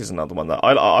Rec is another one that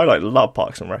I like love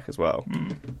Parks and Rec as well.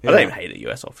 I don't even hate the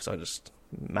US Office. I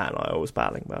always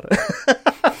battling about it.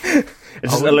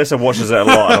 It's just Alyssa watches it a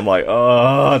lot, and I'm like,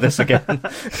 oh, this again.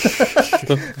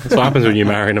 That's what happens when you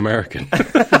marry an American.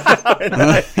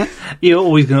 You're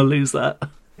always going to lose that.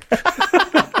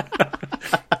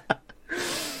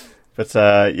 But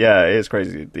yeah, it is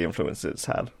crazy the influence it's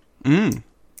had.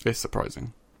 It's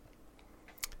surprising.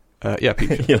 Yeah, Peep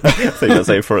Show. You know, I think that's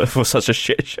it for such a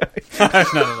shit show.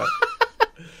 No.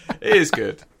 It is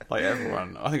good. Like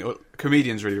everyone, I think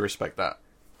comedians really respect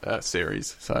that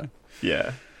series. So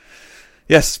Yeah.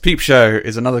 yes, Peep Show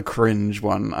is another cringe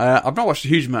one. I've not watched a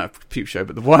huge amount of Peep Show,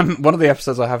 but one of the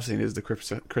episodes I have seen is the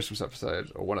Christmas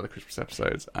episode, or one of the Christmas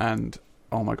episodes, and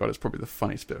oh my god, it's probably the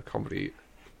funniest bit of comedy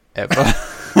ever.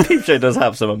 Peep Show does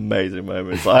have some amazing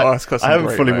moments. I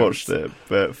haven't fully watched it,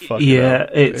 but fucking hell.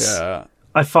 it's.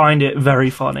 I find it very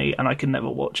funny, and I can never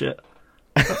watch it.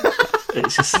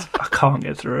 It's just I can't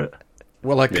get through it.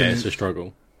 Well, it's a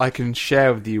struggle. I can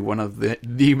share with you one of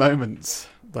the moments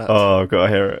that gotta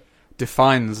hear it.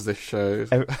 defines this show.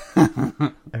 Every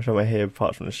time I hear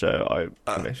parts from the show,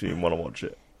 I actually want to watch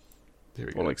it. Here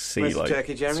we Or go. like see Where's like the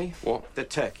turkey, Jeremy? What? The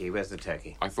turkey. Where's the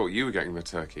turkey? I thought you were getting the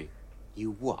turkey.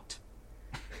 You what?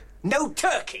 No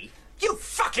turkey? You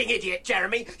fucking idiot,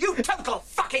 Jeremy! You total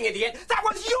fucking idiot! That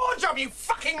was your job, you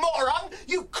fucking moron!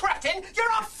 You cretin! You're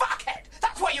a fuckhead!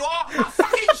 That's what you are! A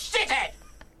fucking shithead!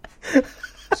 It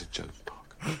was a joke,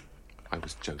 Mark. I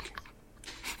was joking.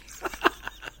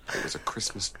 It was a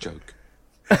Christmas joke.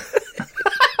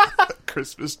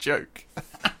 Christmas joke.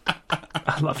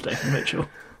 I love David Mitchell.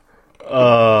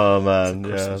 oh man,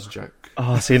 Christmas joke.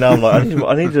 Oh, see now I'm like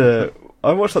I need to.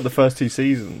 I watched like the first 2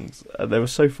 seasons, and they were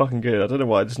so fucking good. I don't know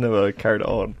why I just never carried it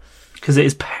on. Because it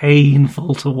is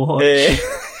painful to watch.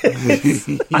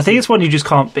 I think it's one you just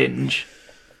can't binge.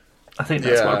 I think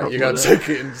that's my problem. You got with to it. take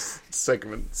it in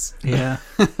segments. Yeah.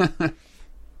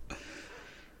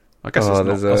 I guess Oh,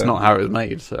 that's not how it was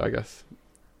made, so I guess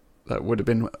that would have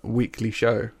been a weekly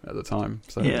show at the time.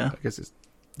 So Yeah. I guess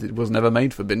it was never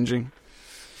made for binging.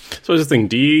 So I was just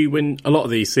thinking, when a lot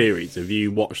of these series, have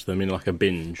you watched them in like a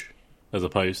binge, as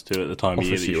opposed to at the time of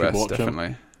year Office that you should US, watch definitely.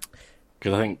 them?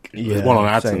 Because I think Yeah, there's one on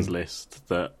Adson's same. list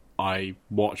that I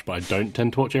watch, but I don't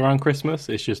tend to watch it around Christmas.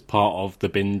 It's just part of the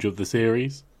binge of the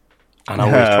series. And I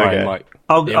always try Okay. and like... it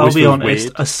I'll always be feels honest,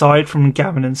 weird. aside from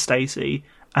Gavin and Stacey,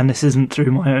 and this isn't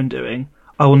through my own doing,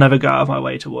 I will never go out of my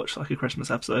way to watch like a Christmas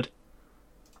episode.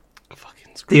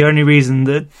 Fucking screw. The only reason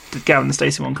that the Gavin and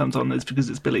Stacey one comes on is because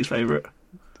it's Billy's favourite.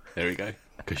 There we go.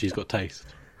 Because she's got taste.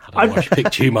 I don't know why she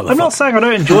picked you, motherfucker. I'm not saying I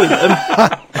don't enjoy them.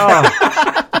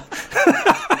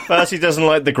 First, he doesn't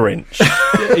like the Grinch.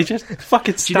 Yeah, he just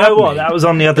fucking Do you know what? That was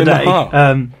on the other In the day.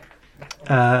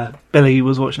 heart. Billy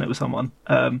was watching it with someone.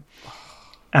 And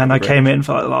I came in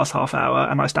for like the last half hour,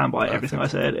 and I stand by everything I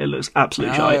said. It looks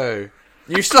absolute shite. No.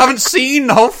 You still haven't seen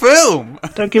the whole film!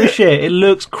 Don't give a shit. It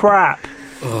looks crap.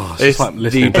 Oh, it's It's just like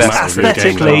listening the to best Matt Reed games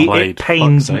Aesthetically, unplayed, it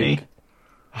pains fuck's me. sake.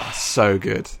 So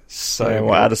good. So Yeah, good.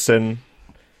 well, Addison.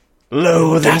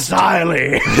 Loathe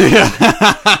entirely.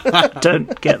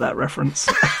 Don't get that reference.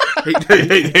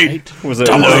 Was it?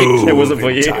 It wasn't for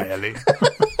you. Entirely.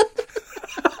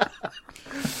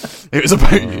 It was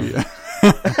about you.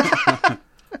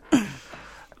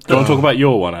 Do you want to talk about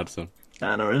your one, Addison?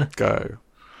 Nah, not really. Go.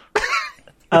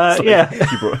 Yeah.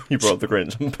 You brought up the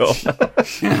Grinch, Bill.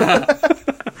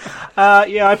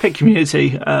 Yeah, I picked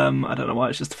Community. I don't know why.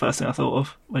 It's just the first thing I thought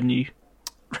of when you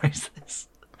raised this.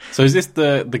 So is this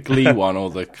the Glee one or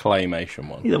the Claymation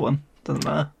one? Either one. Doesn't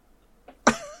matter.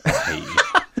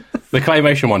 The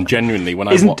Claymation one, genuinely, when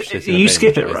I Isn't- watch this in a you binge,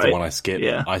 skip it, is right? the one I skip.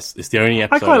 Yeah. It's the only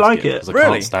episode quite like skip, it. 'cause I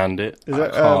Really? can't stand it. Is I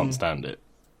that, can't stand it.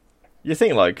 You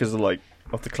think like because of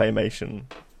the claymation,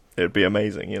 it'd be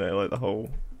amazing. You know, like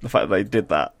the fact that they did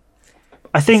that.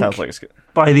 I think Sounds like it's good.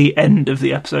 by the end of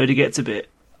the episode it gets a bit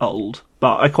old,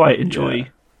 but I quite enjoy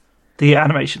the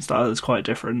animation style. Is quite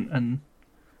different, and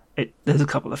there's a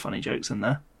couple of funny jokes in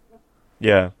there.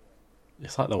 Yeah.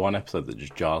 It's like the one episode that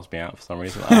just jars me out for some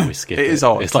reason. I always skip it. It is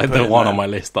odd It's to like put the it one there. on my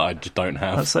list that I just don't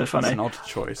have. That's so It's funny. an odd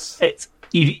choice.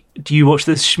 Do you watch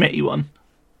this Schmitty one?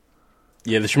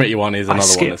 Yeah, the Schmitty one is I another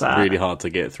one skip that's that. really hard to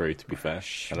get through, to be fair.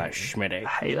 I like Schmitty. I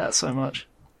hate that so much.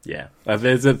 Yeah,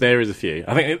 there is a few.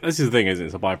 I think this is the thing, isn't it?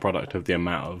 It's a byproduct of the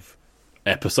amount of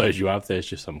episodes you have. There's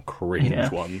just some cringe Yeah.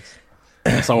 ones.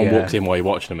 If someone Yeah. walks in while you're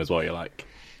watching them as well, you're like,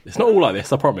 it's not all like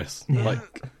this, I promise. Yeah.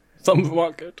 Like, Some of them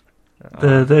are good.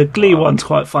 The Glee one's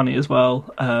quite funny as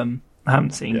well. I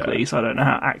haven't seen Glee, so I don't know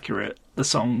how accurate the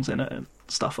songs in it and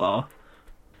stuff are.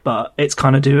 But it's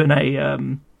kind of doing a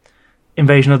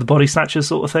Invasion of the Body Snatchers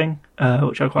sort of thing,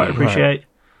 which I quite appreciate.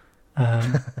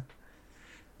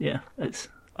 Yeah, it's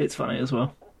funny as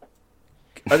well.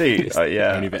 I do.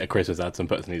 The only bit of Christmas Adson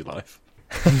puts in his life.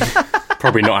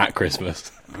 Probably not at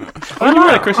Christmas. I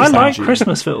like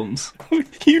Christmas films.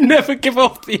 You never give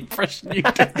off the impression you do.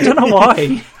 I don't know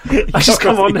why. I just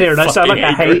come on here and I sound like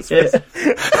I hate it.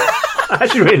 I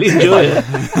actually really enjoy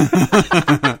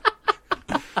it.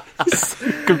 It's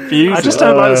so confusing. I just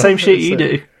don't like the same shit you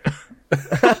do.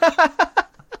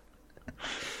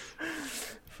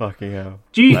 Fucking hell.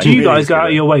 Do you guys go out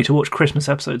of your way to watch Christmas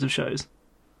episodes of shows?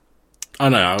 I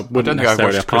know, I wouldn't think I've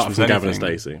necessarily, watched apart Christmas from Gavin and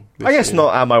anything. Stacey. I guess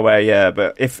not out my way, yeah,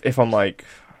 but if I'm like...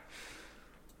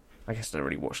 I guess I don't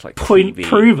really watch like Point TV.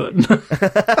 proven.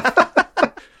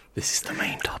 This is the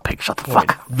main topic, shut the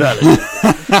fuck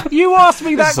up. You asked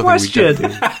me that question.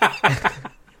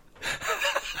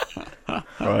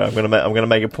 Right, I'm gonna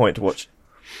make a point to watch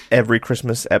every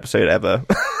Christmas episode ever.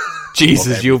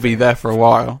 Jesus, you'll be there for a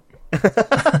while.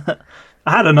 I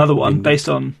had another one based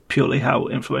on purely how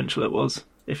influential it was,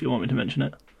 if you want me to mention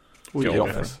it. The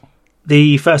Office.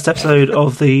 The first episode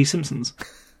of The Simpsons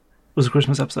was a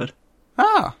Christmas episode.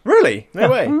 Ah. Really? No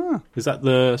way. Is that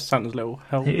the Santa's Little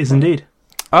Help? It is indeed.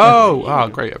 Oh,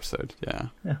 great episode. Yeah.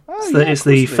 Oh, It's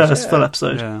the first full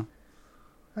episode. Yeah.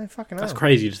 I fucking That's know.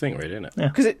 crazy to think, really, isn't it?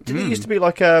 Because it used to be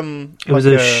like It was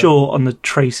like a short on the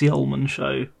Tracy Ullman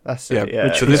show. That's Yeah, it.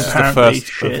 Yeah, so this is the apparently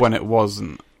first shit. of when it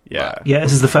wasn't yeah. Yeah,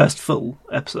 this is the first full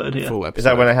episode. Yeah, full episode. Is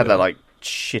that when they had that like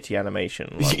shitty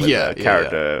animation? Like, with Yeah, the yeah,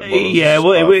 character. yeah. was-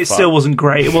 Well, oh, it fuck. still wasn't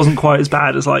great. It wasn't quite as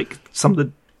bad as like some of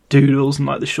the doodles and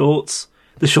like the shorts.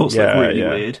 The shorts look Yeah, really yeah.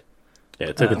 weird. Yeah,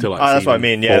 it took until like Oh, that's what I season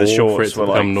mean. Yeah, the 4 for it shorts to were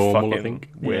like become normal, fucking I think.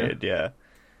 weird. Yeah,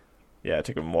 yeah. It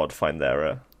took them a while to find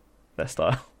their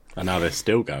style. And now they're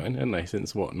still going, aren't they?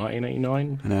 Since what,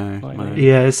 1989? No.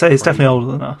 Yeah, it's definitely older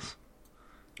than us.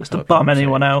 Just to Oh, bum that's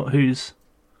anyone out who's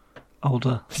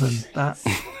older than that.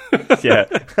 Yeah,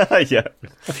 yeah.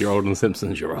 If you're old on The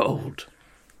Simpsons, you're old.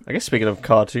 I guess speaking of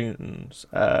cartoons,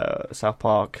 South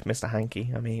Park, Mr.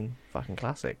 Hanky. I mean, fucking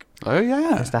classic. Oh,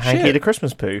 yeah. Mr. Hanky Shit. the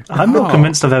Christmas poo. I'm not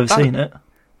convinced I've ever seen it.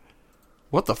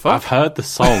 What the fuck? I've heard the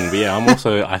song, but yeah, I'm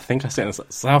also, I think I've seen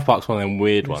South Park's one of them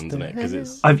weird ones, isn't it? Because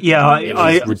it's I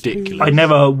ridiculous. I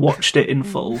never watched it in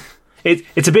full.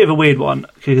 It's a bit of a weird one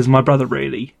because my brother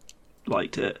really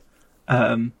liked it,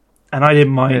 and I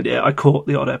didn't mind it. I caught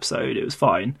the odd episode; it was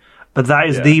fine. But that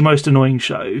is the most annoying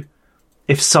show.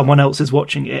 If someone else is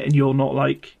watching it and you're not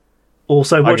like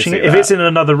also watching see it, if that. it's in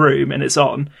another room and it's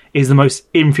on, is the most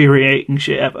infuriating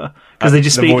shit ever because they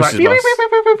just the speak voices like.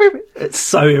 must- It's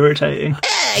so irritating.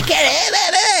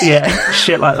 Yeah,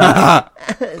 shit like that.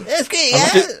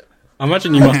 I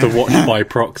imagine you must have watched by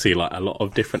proxy like a lot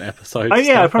of different episodes. Oh,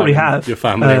 yeah, I stuff, probably having have. Your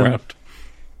family around.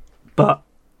 But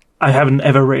I haven't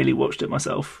ever really watched it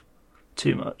myself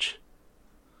too much.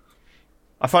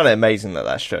 I find it amazing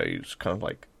that show's kind of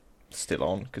like still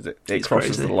on because it It's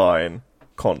crosses crazy. the line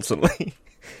constantly.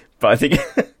 But I think,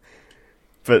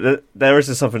 there is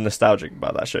just something nostalgic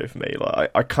about that show for me.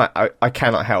 Like I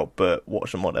cannot help but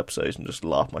watch them on episodes and just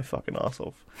laugh my fucking ass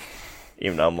off,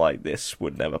 even though I'm like, this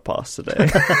would never pass today.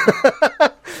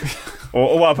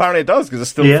 or well, apparently it does because it's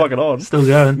still fucking on. Still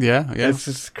going. Yeah. It's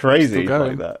just crazy Still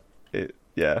like going. that.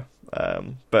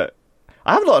 But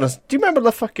I have a lot of. Do you remember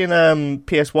the fucking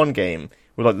PS1 game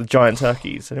with like the giant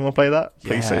turkeys? Anyone play that?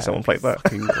 Please say someone played that.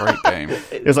 Fucking great game.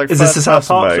 It was like Is this the South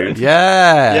first-person Park mode. thing?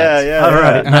 Yeah. Yeah. All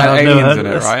right. And No, had I've never aliens heard in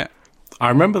of it, this. right? I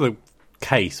remember the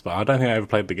case, but I don't think I ever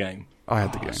played the game. I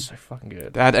had the game. Oh, so fucking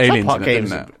good. They had South aliens Park in it, games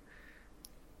didn't it?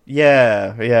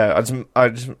 Yeah. I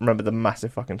just remember the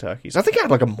massive fucking turkeys. I think it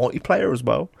had like a multiplayer as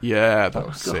well. Yeah, that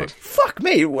was God. sick. Fuck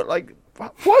me! Why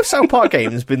have South Park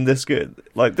games been this good?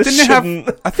 Like this Didn't it have?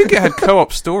 shouldn't. I think it had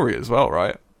co-op story as well,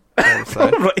 right? I would say.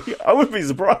 Probably. I wouldn't be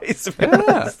surprised. To be Yeah,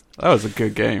 honest. that was a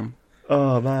good game.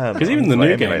 Oh man! Because even I'm the gonna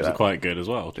new emulate games are that. quite good as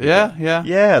well. to be Yeah, fair. yeah.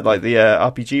 Yeah, like the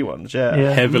RPG ones. Yeah.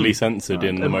 Yeah. Heavily censored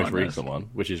in the don't most mind those. recent one,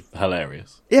 which is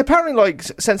hilarious. Yeah, apparently like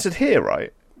censored here,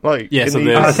 right? Like Yeah, in so the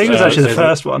there's- I think it was Uh, actually the there's a-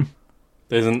 first one.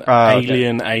 There's an okay.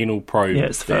 alien anal probe. Yeah,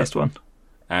 it's the bit, first one.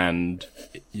 and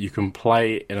you can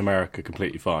play it in America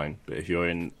completely fine, but if you're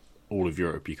in all of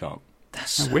Europe, you can't.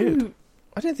 That's so weird.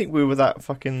 I didn't think we were that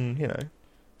fucking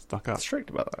Stuck up. strict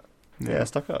about that. Yeah,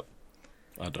 stuck up.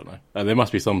 I don't know. There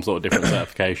must be some sort of different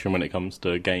certification when it comes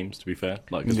to games, to be fair.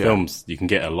 Like, 'cause Yeah. films, you can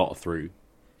get a lot through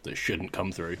that shouldn't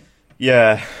come through.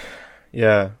 Yeah.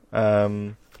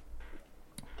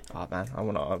 Oh man, I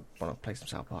wanna play some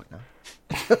South Park now.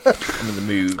 I'm in the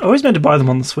mood. I always meant to buy them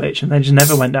on the Switch, and they just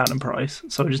never went down in price,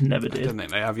 so I just never I did. don't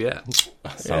think they have yet.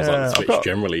 Sounds Yeah, like the I've Switch got-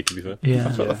 generally, to be fair. Yeah.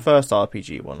 I've got the first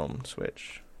RPG one on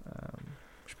Switch,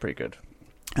 which is pretty good.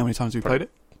 How many times have you played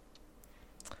it?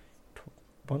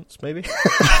 Once, maybe?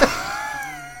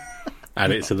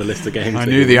 Add it to the list of games. I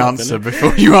that knew you've the not answer finished.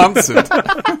 before you answered.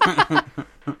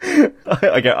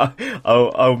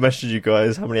 I'll message you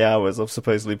guys how many hours I've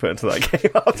supposedly put into that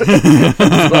game after.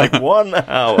 It's like 1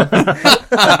 hour.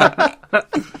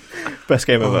 Best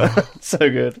game ever. So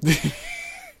good.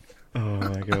 Oh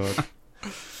my god.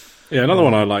 Yeah, another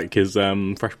one I like is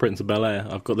Fresh Prince of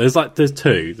Bel-Air. There's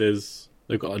two.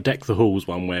 They've got a Deck the Halls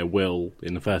one where Will,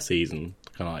 in the first season,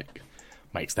 kind of like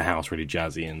makes the house really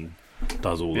jazzy and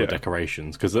does all the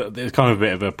decorations, because there's kind of a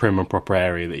bit of a prim and proper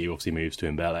area that he obviously moves to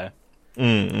in Bel-Air.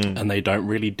 And they don't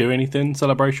really do anything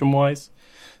celebration-wise.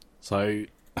 So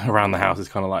around the house is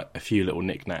kind of like a few little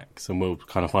knickknacks, and Will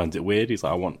kind of finds it weird. He's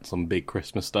like, I want some big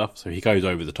Christmas stuff. So he goes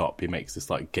over the top. He makes this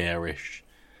like garish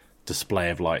display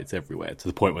of lights everywhere, to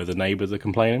the point where the neighbours are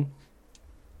complaining.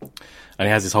 And he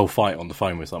has this whole fight on the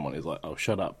phone with someone. He's like, oh,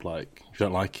 shut up. Like, if you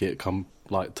don't like it, come,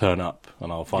 like, turn up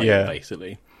and I'll fight you,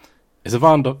 basically. It's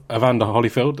Evander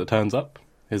Holyfield that turns up.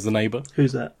 He's the neighbour.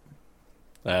 Who's that?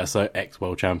 So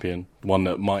ex-world champion, one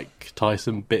that Mike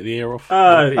Tyson bit the ear off.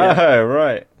 Oh, yeah. Oh,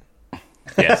 right.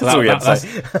 Yeah, so That's all you had to that's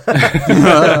say.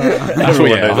 that's what,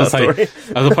 yeah, knows that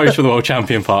say, as opposed to the world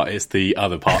champion part, it's the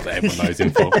other part that everyone knows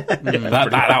him for.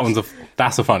 That one's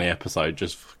that's a funny episode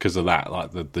just because of that,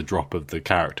 like the drop of the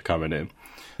character coming in.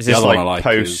 Is The this other one like I like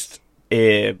post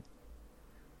ear?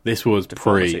 This was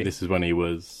Diplomacy. This is when he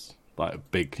was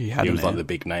like big. He had was an like ear. the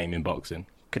big name in boxing.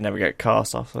 Could never get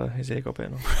cast after his ear got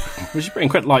bitten off. Which is pretty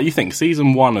incredible. Like, you think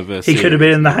season 1 of a He could have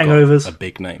been in The got Hangovers. a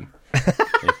big name.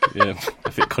 Yeah,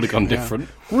 if it could have gone different.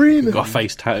 Really? Got a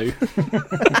face tattoo.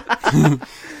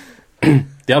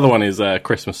 The other one is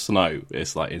Christmas Snow.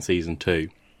 It's like in season 2,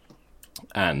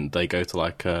 and they go to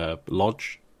like a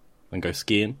lodge and go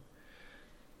skiing.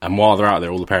 And while they're out there,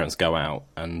 all the parents go out,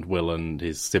 and Will and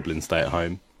his siblings stay at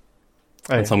home.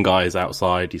 And some guy's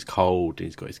outside, he's cold,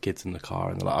 he's got his kids in the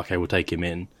car, and they're like, okay, we'll take him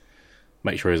in,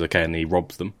 make sure he's okay, and he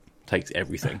robs them, takes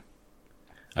everything.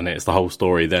 And it's the whole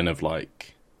story then of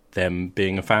like them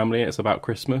being a family. It's about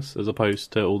Christmas as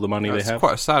opposed to all the money That's they have.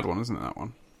 quite a sad one, isn't it, that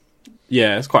one?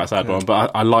 Yeah, it's quite a sad one,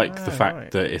 but I like the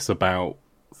fact that it's about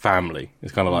family.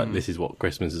 It's kind of like, this is what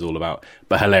Christmas is all about.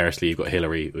 But hilariously, you've got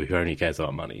Hillary, who only cares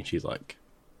about money, and she's like,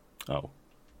 oh.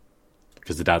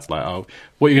 Because the dad's like, oh,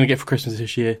 what you're going to get for Christmas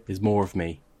this year is more of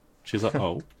me. She's like,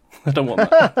 oh, I don't want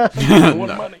that. I don't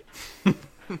want money. Do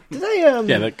they? Yeah,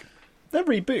 they're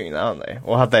rebooting that, aren't they?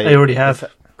 Or have they? They already have.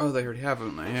 Oh, they already have,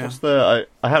 haven't they? Yeah. What's the?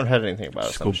 I haven't heard anything about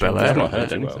It's it. called so I'm Bel-Air. sure I've not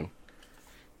it's heard doing anything.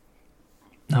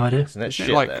 No idea. Isn't it Isn't it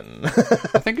shit like- then?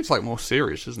 I think it's like more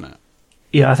serious, isn't it?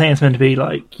 Yeah, I think it's meant to be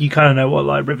like, you kind of know what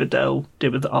like Riverdale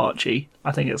did with Archie.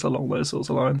 I think it's along those sorts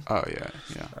of lines. Oh, yeah,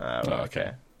 yeah. Oh,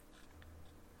 okay.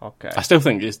 Okay. I still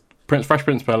think Fresh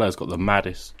Prince of Bel-Air's got the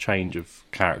maddest change of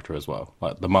character as well.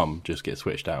 Like, the mum just gets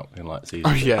switched out in like season.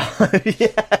 Oh, yeah.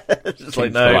 It's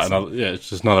like no. It's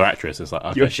just another actress. It's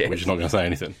like, You're okay, shit. we're just not going to say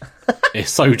anything.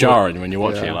 It's so jarring when you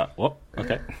watch it. You're like, what?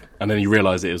 Okay. And then you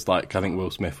realise it was like, I think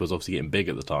Will Smith was obviously getting big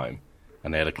at the time,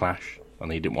 and they had a clash,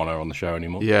 and he didn't want her on the show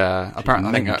anymore. Yeah,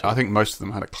 apparently, mental. I think most of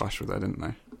them had a clash with her, didn't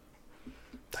they?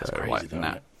 That's So, crazy. like, though, nah.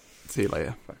 isn't it? See you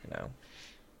later. Fucking hell.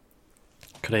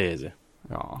 Crazy.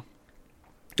 Aw.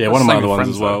 Yeah, one of my Same other with ones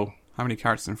Friends, as well. though. How many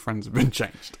characters in Friends have been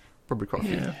changed? Probably quite a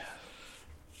few. Yeah.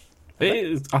 It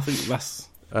is, I think that's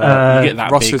you get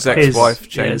that Ross's big. ex-wife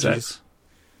His- yeah, his changes.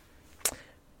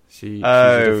 She's a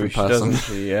Oh, different she person.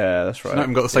 doesn't. Yeah, that's right. She's not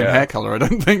even got the same Yeah. hair colour, I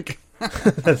don't think.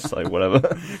 It's like whatever.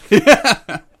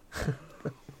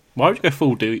 Why would you go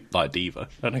full diva?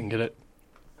 I don't get it.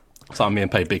 It's like I'm being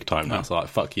paid big time now, so like,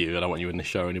 fuck you, I don't want you in this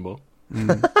show anymore.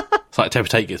 It's like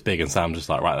Tepid gets big and Sam's just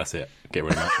like, right, that's it. Get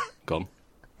rid of that. Gone.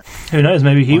 Who knows?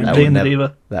 Maybe he would That be would in the never-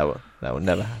 diva. That will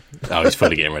never happen. Oh, he's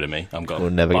fully getting rid of me. I'm gone.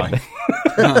 We'll never Bye. get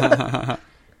me.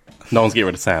 No one's getting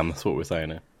rid of Sam, that's what we're saying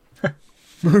here.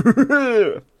 I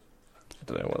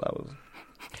don't know what that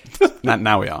was.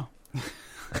 Now we are.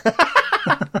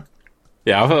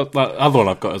 Yeah, the other one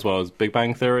I've got as well is Big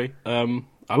Bang Theory. A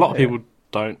lot of people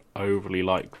don't overly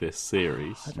like this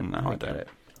series. No, I don't.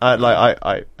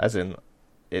 I as in,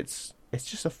 it's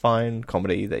just a fine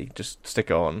comedy that you just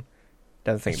stick on.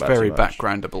 Don't think It's about very it too much.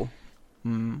 backgroundable.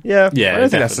 Yeah, Yeah, I don't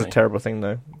think that's a definitely. terrible thing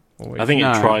though. Always. I think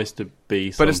No. it tries to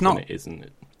be something But it's not- it isn't.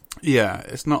 It? Yeah,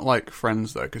 it's not like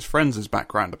Friends, though, because Friends is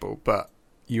backgroundable, but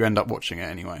you end up watching it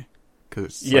anyway. Cause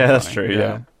it's so Yeah, that's funny. true,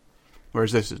 yeah.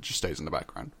 Whereas this, it just stays in the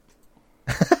background.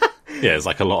 Yeah, it's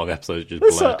like a lot of episodes just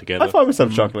blurred together. I find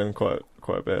myself chuckling quite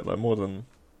a bit, like more than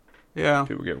Yeah.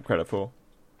 people give credit for.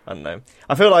 I don't know.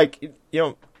 I feel like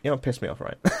you know piss me off,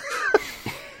 right?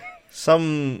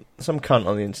 Some cunt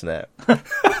on the internet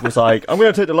was like, I'm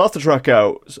going to take the laughter track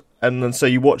out, and then so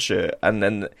you watch it, and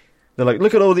then they're like,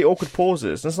 look at all the awkward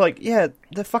pauses. And it's like, yeah,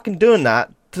 they're fucking doing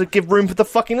that to give room for the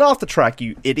fucking laughter track,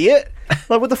 you idiot.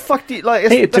 Like, what the fuck do you... Like,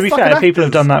 Hey, to be fair, people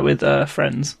have done that with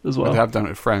Friends as well. They have done it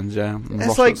with Friends, yeah. And It's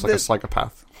Ross like looks like a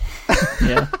psychopath.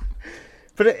 Yeah.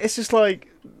 But it's just like...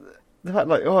 The fact,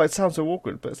 like, oh, it sounds so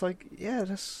awkward, but it's like, yeah,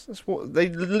 that's what they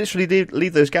literally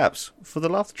leave those gaps for the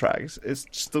laughter tracks. It's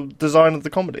just the design of the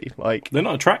comedy. Like, They're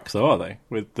not tracks, though, are they?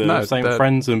 With the same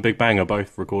Friends and Big Bang are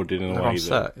both recorded in a way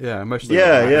that... Yeah, most of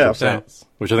yeah, sets,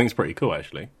 which I think is pretty cool,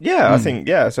 actually. yeah, I think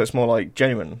so. It's more like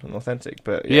genuine and authentic.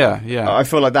 But Yeah. I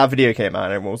feel like that video came out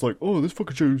and everyone was like, "Oh, this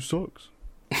fucking show sucks."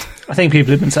 I think people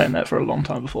have been saying that for a long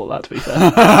time before that, to be fair.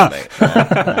 Mate,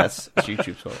 that's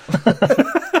YouTube's fault.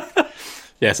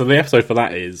 Yeah, so the episode for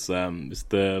that is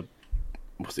the...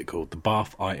 What's it called? The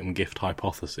bath item gift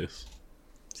hypothesis.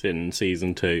 It's in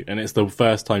season 2. And it's the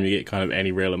first time you get kind of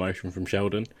any real emotion from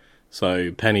Sheldon.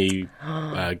 So Penny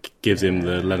gives him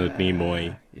the Leonard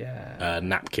Nimoy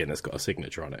napkin that's got a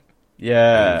signature on it.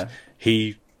 Yeah. And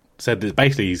he said that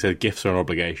basically he said gifts are an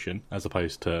obligation as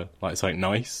opposed to like something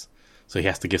nice. So he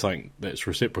has to give something that's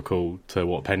reciprocal to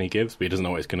what Penny gives, but he doesn't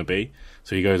know what it's going to be.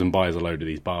 So he goes and buys a load of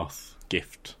these bath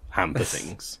gift hamper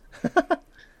things.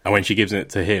 And when she gives it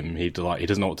to him, he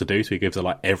doesn't know what to do, so he gives her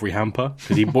like every hamper.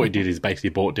 Because what he did is basically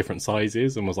bought different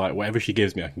sizes and was like, whatever she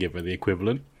gives me, I can give her the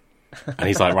equivalent. And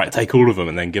he's like, right, take all of them,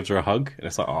 and then gives her a hug. And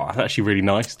it's like, oh, that's actually really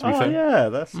nice, to be fair. Yeah,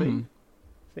 that's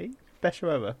see, best show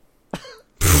ever.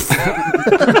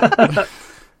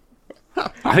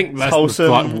 I think that's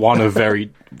like one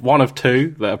of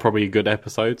two that are probably good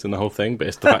episodes in the whole thing. But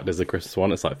it's the fact there's a Christmas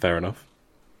one. It's like fair enough.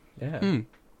 Yeah.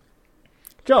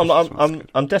 Joe,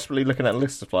 I'm desperately looking at a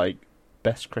list of like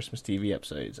best Christmas TV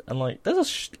episodes, and like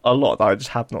there's a lot that I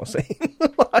just have not seen.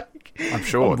 Like, I'm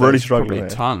sure I'm really there's struggling probably here.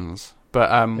 tons. But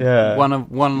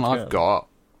one I've got,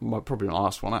 well, probably the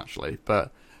last one actually,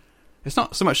 but it's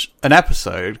not so much an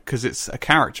episode because it's a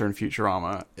character in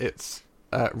Futurama. It's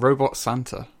Robot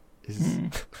Santa is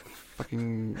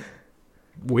fucking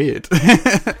weird.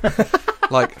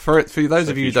 Like for those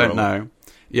of you who don't know,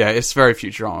 yeah, it's very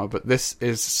Futurama. But this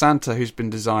is Santa who's been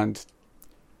designed,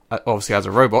 obviously as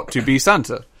a robot, to be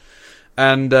Santa.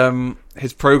 And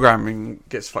his programming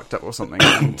gets fucked up or something,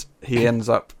 and he ends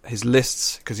up his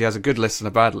lists, because he has a good list and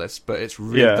a bad list. But it's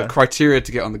really the criteria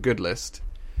to get on the good list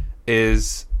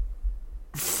is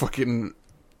fucking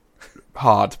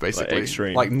hard, basically. Like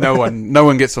extreme. Like no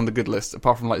one gets on the good list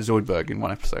apart from like Zoidberg in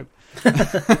one episode.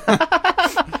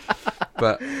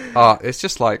 But it's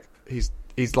just like he's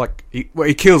like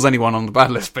he kills anyone on the bad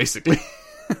list, basically.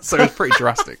 So it's pretty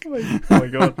drastic. Oh my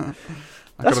god.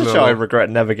 That's a show I regret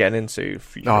never getting into.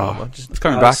 Futurama. It's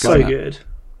coming back. So good.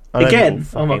 Again.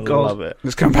 Oh my god. Love it.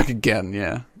 It's coming back again,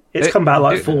 yeah. It's come back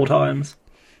like 4 times.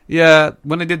 Yeah,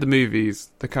 when they did the movies,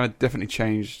 they kind of definitely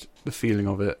changed the feeling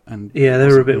of it. And Yeah, they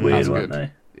were a bit weird, weren't they?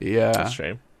 Yeah. That's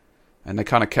true. And they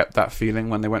kind of kept that feeling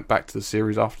when they went back to the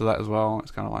series after that as well.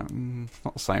 It's kind of like, it's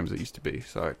not the same as it used to be.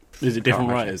 So Is it different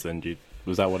writers then?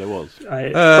 Was that what it was?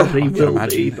 It probably will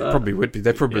imagine. be. But Probably would be.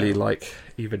 They probably like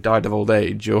either died of old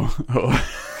age or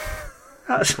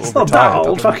that's not that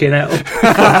old. Fucking hell.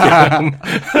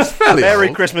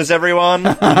 Merry Christmas, everyone.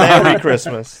 Merry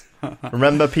Christmas.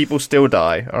 Remember, people still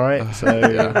die. All right. So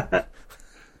yeah.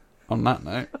 On that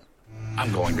note,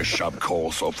 I'm going to shove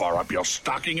coal so far up your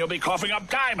stocking you'll be coughing up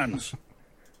diamonds.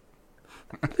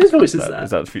 Whose voice is is that?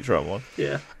 that the Futurama one?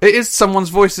 Yeah. it is someone's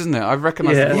voice, isn't it? I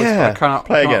recognise the voice. Yeah. But I can't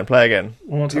Play again.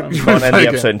 One more time. We can't end Play the again.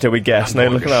 episode until we guess. I'm No,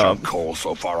 going look to it up. shove coal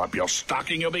so far up your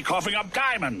stocking you'll be coughing up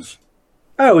diamonds.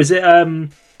 Oh, is it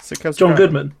John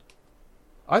Goodman?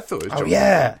 I thought it was John. Oh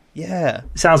yeah.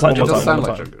 It sounds like It John does Goodman. sound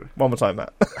like John Goodman. One more time,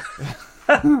 Matt.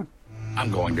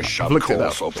 I'm going to shove looked it coal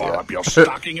up, so far yeah. up your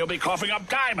stocking you'll be coughing up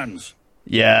diamonds.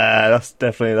 Yeah, that's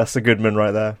a Goodman right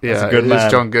there. That's Yeah, a good it man.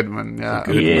 is John Goodman. Yeah,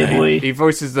 Yeah, boy. He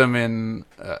voices them in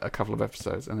a couple of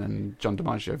episodes, and then John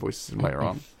DiMaggio voices them later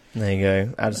on. There you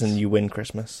go, Addison. You win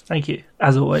Christmas. Thank you,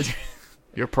 as always.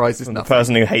 Your prize is I'm the nothing.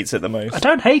 person who hates it the most. I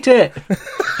don't hate it.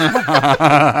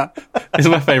 It's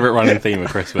my favourite running theme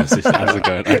of Christmas. It's as it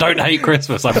going, I don't hate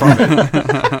Christmas, I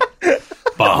promise.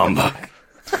 Bah humbug.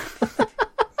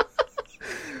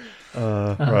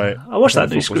 Right. I watched that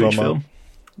new Football's Scrooge on, film.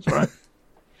 It's alright.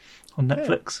 On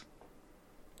Netflix.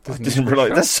 I didn't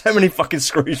realise. There's so many fucking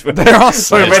Scrooge films. There are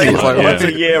so many. It's like, Once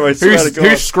a year, I swear to God.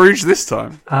 Who's Scrooge this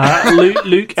time?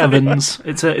 Luke Evans.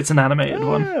 It's an animated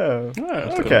one.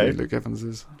 Okay. Luke Evans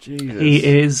is. Jesus. He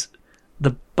is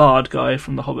the bard guy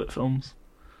from the Hobbit films.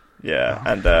 Yeah,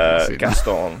 and seen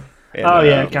Gaston.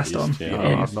 Gaston.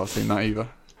 I've not seen that either.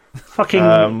 Fucking.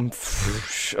 I don't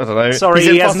know. Sorry, He's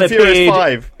in he Fast hasn't and Furious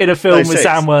appeared 5. in a film with 6.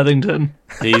 Sam Worthington.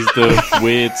 He's the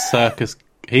weird circus.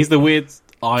 He's the weird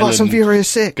island Fast and Furious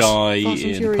 6. guy Fast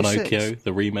and in Furious Pinocchio, 6.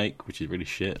 the remake, which is really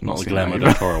shit. Not the seen Guillermo that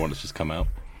del Toro one that's just come out.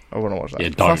 I want to watch that. Yeah,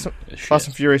 don't. It's Fast shit.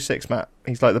 and Furious 6, Matt.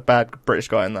 He's like the bad British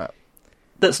guy in that.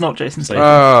 That's not Jason Statham.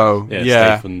 Oh, Yeah, yeah.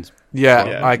 Statham's-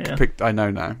 Yeah. I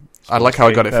know now. I like how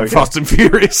I got it from Fast and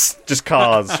Furious. Just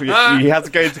Cars. you have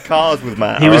to go to Cars with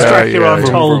Matt. He was alright? Dracula yeah.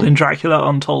 Untold in Dracula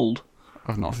Untold.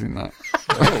 I've not seen that.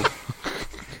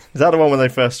 Is that the one when they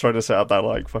first tried to set up that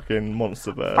like fucking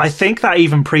monster verse? I think that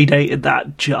even predated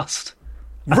that just.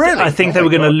 Really? I think Oh they my were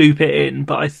going to God. loop it in,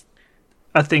 but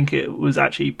I think it was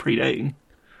actually predating.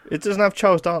 It doesn't have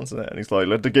Charles Dance in it, and he's like,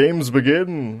 "Let the games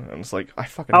begin," and it's like, I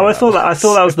fucking. Oh, hate I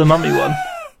thought that was the Mummy one.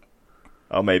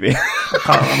 Oh, maybe. I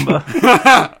can't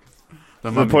remember.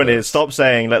 The point is, stop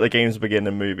saying "Let the games begin"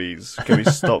 in movies. Can we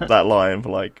stop that line for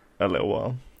like a little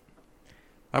while?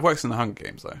 That works in the Hunger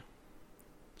Games though.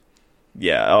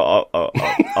 Yeah, I'll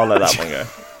let that one go.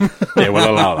 Yeah, we'll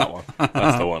allow that one.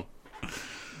 That's the one.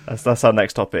 That's our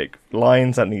next topic.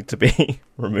 Lines that need to be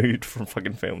removed from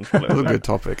fucking films. For a That's little a bit. good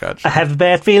topic, I actually. have a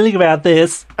bad feeling about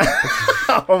this.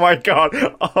 Oh my god!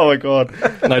 Oh my god! No,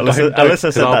 Alyssa, don't, Alyssa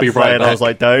said 'cause I'll that be today, right and I back. was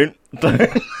like, "Don't."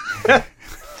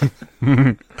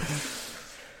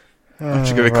 I'm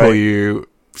just going to call you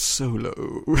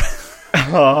Solo.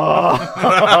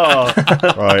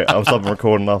 Right, I'm stopping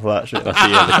recording after that shit. That's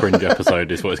the cringe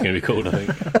episode is what it's going to be called, I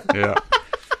think. Yeah.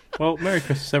 Well, Merry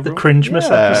Christmas, The everyone.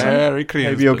 Cringemas episode. Very clean.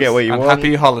 Maybe you'll get what you and want.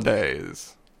 Happy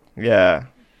holidays. Yeah,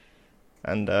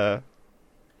 and To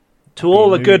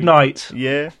all a good night.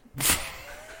 yeah,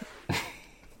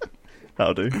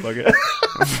 that'll do. Fuck it.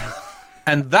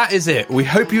 And that is it. We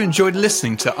hope you enjoyed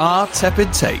listening to our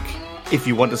Tepid Take. If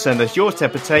you want to send us your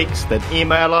Tepid takes, then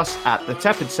email us at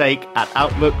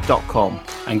thetepidtake@outlook.com.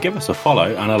 And give us a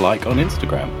follow and a like on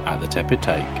Instagram at The Tepid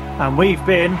Take. And we've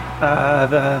been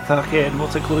the fucking,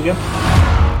 what's it called again?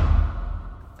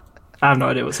 I have no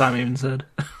idea what Sam even said.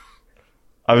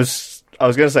 I was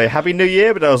going to say Happy New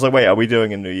Year, but I was like, wait, are we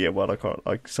doing a New Year one? I can't.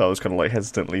 Like, so I was kind of like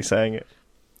hesitantly saying it.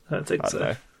 I don't think I so. don't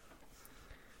know.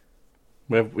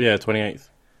 Yeah, 28th.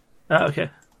 Oh, okay.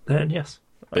 Then yes.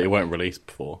 But it won't release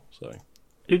before, so.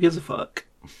 Who gives a fuck?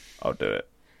 I'll do it,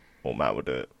 or Matt will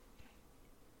do it.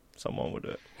 Someone will do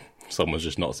it. Someone's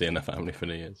just not seeing their family for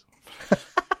New Year's.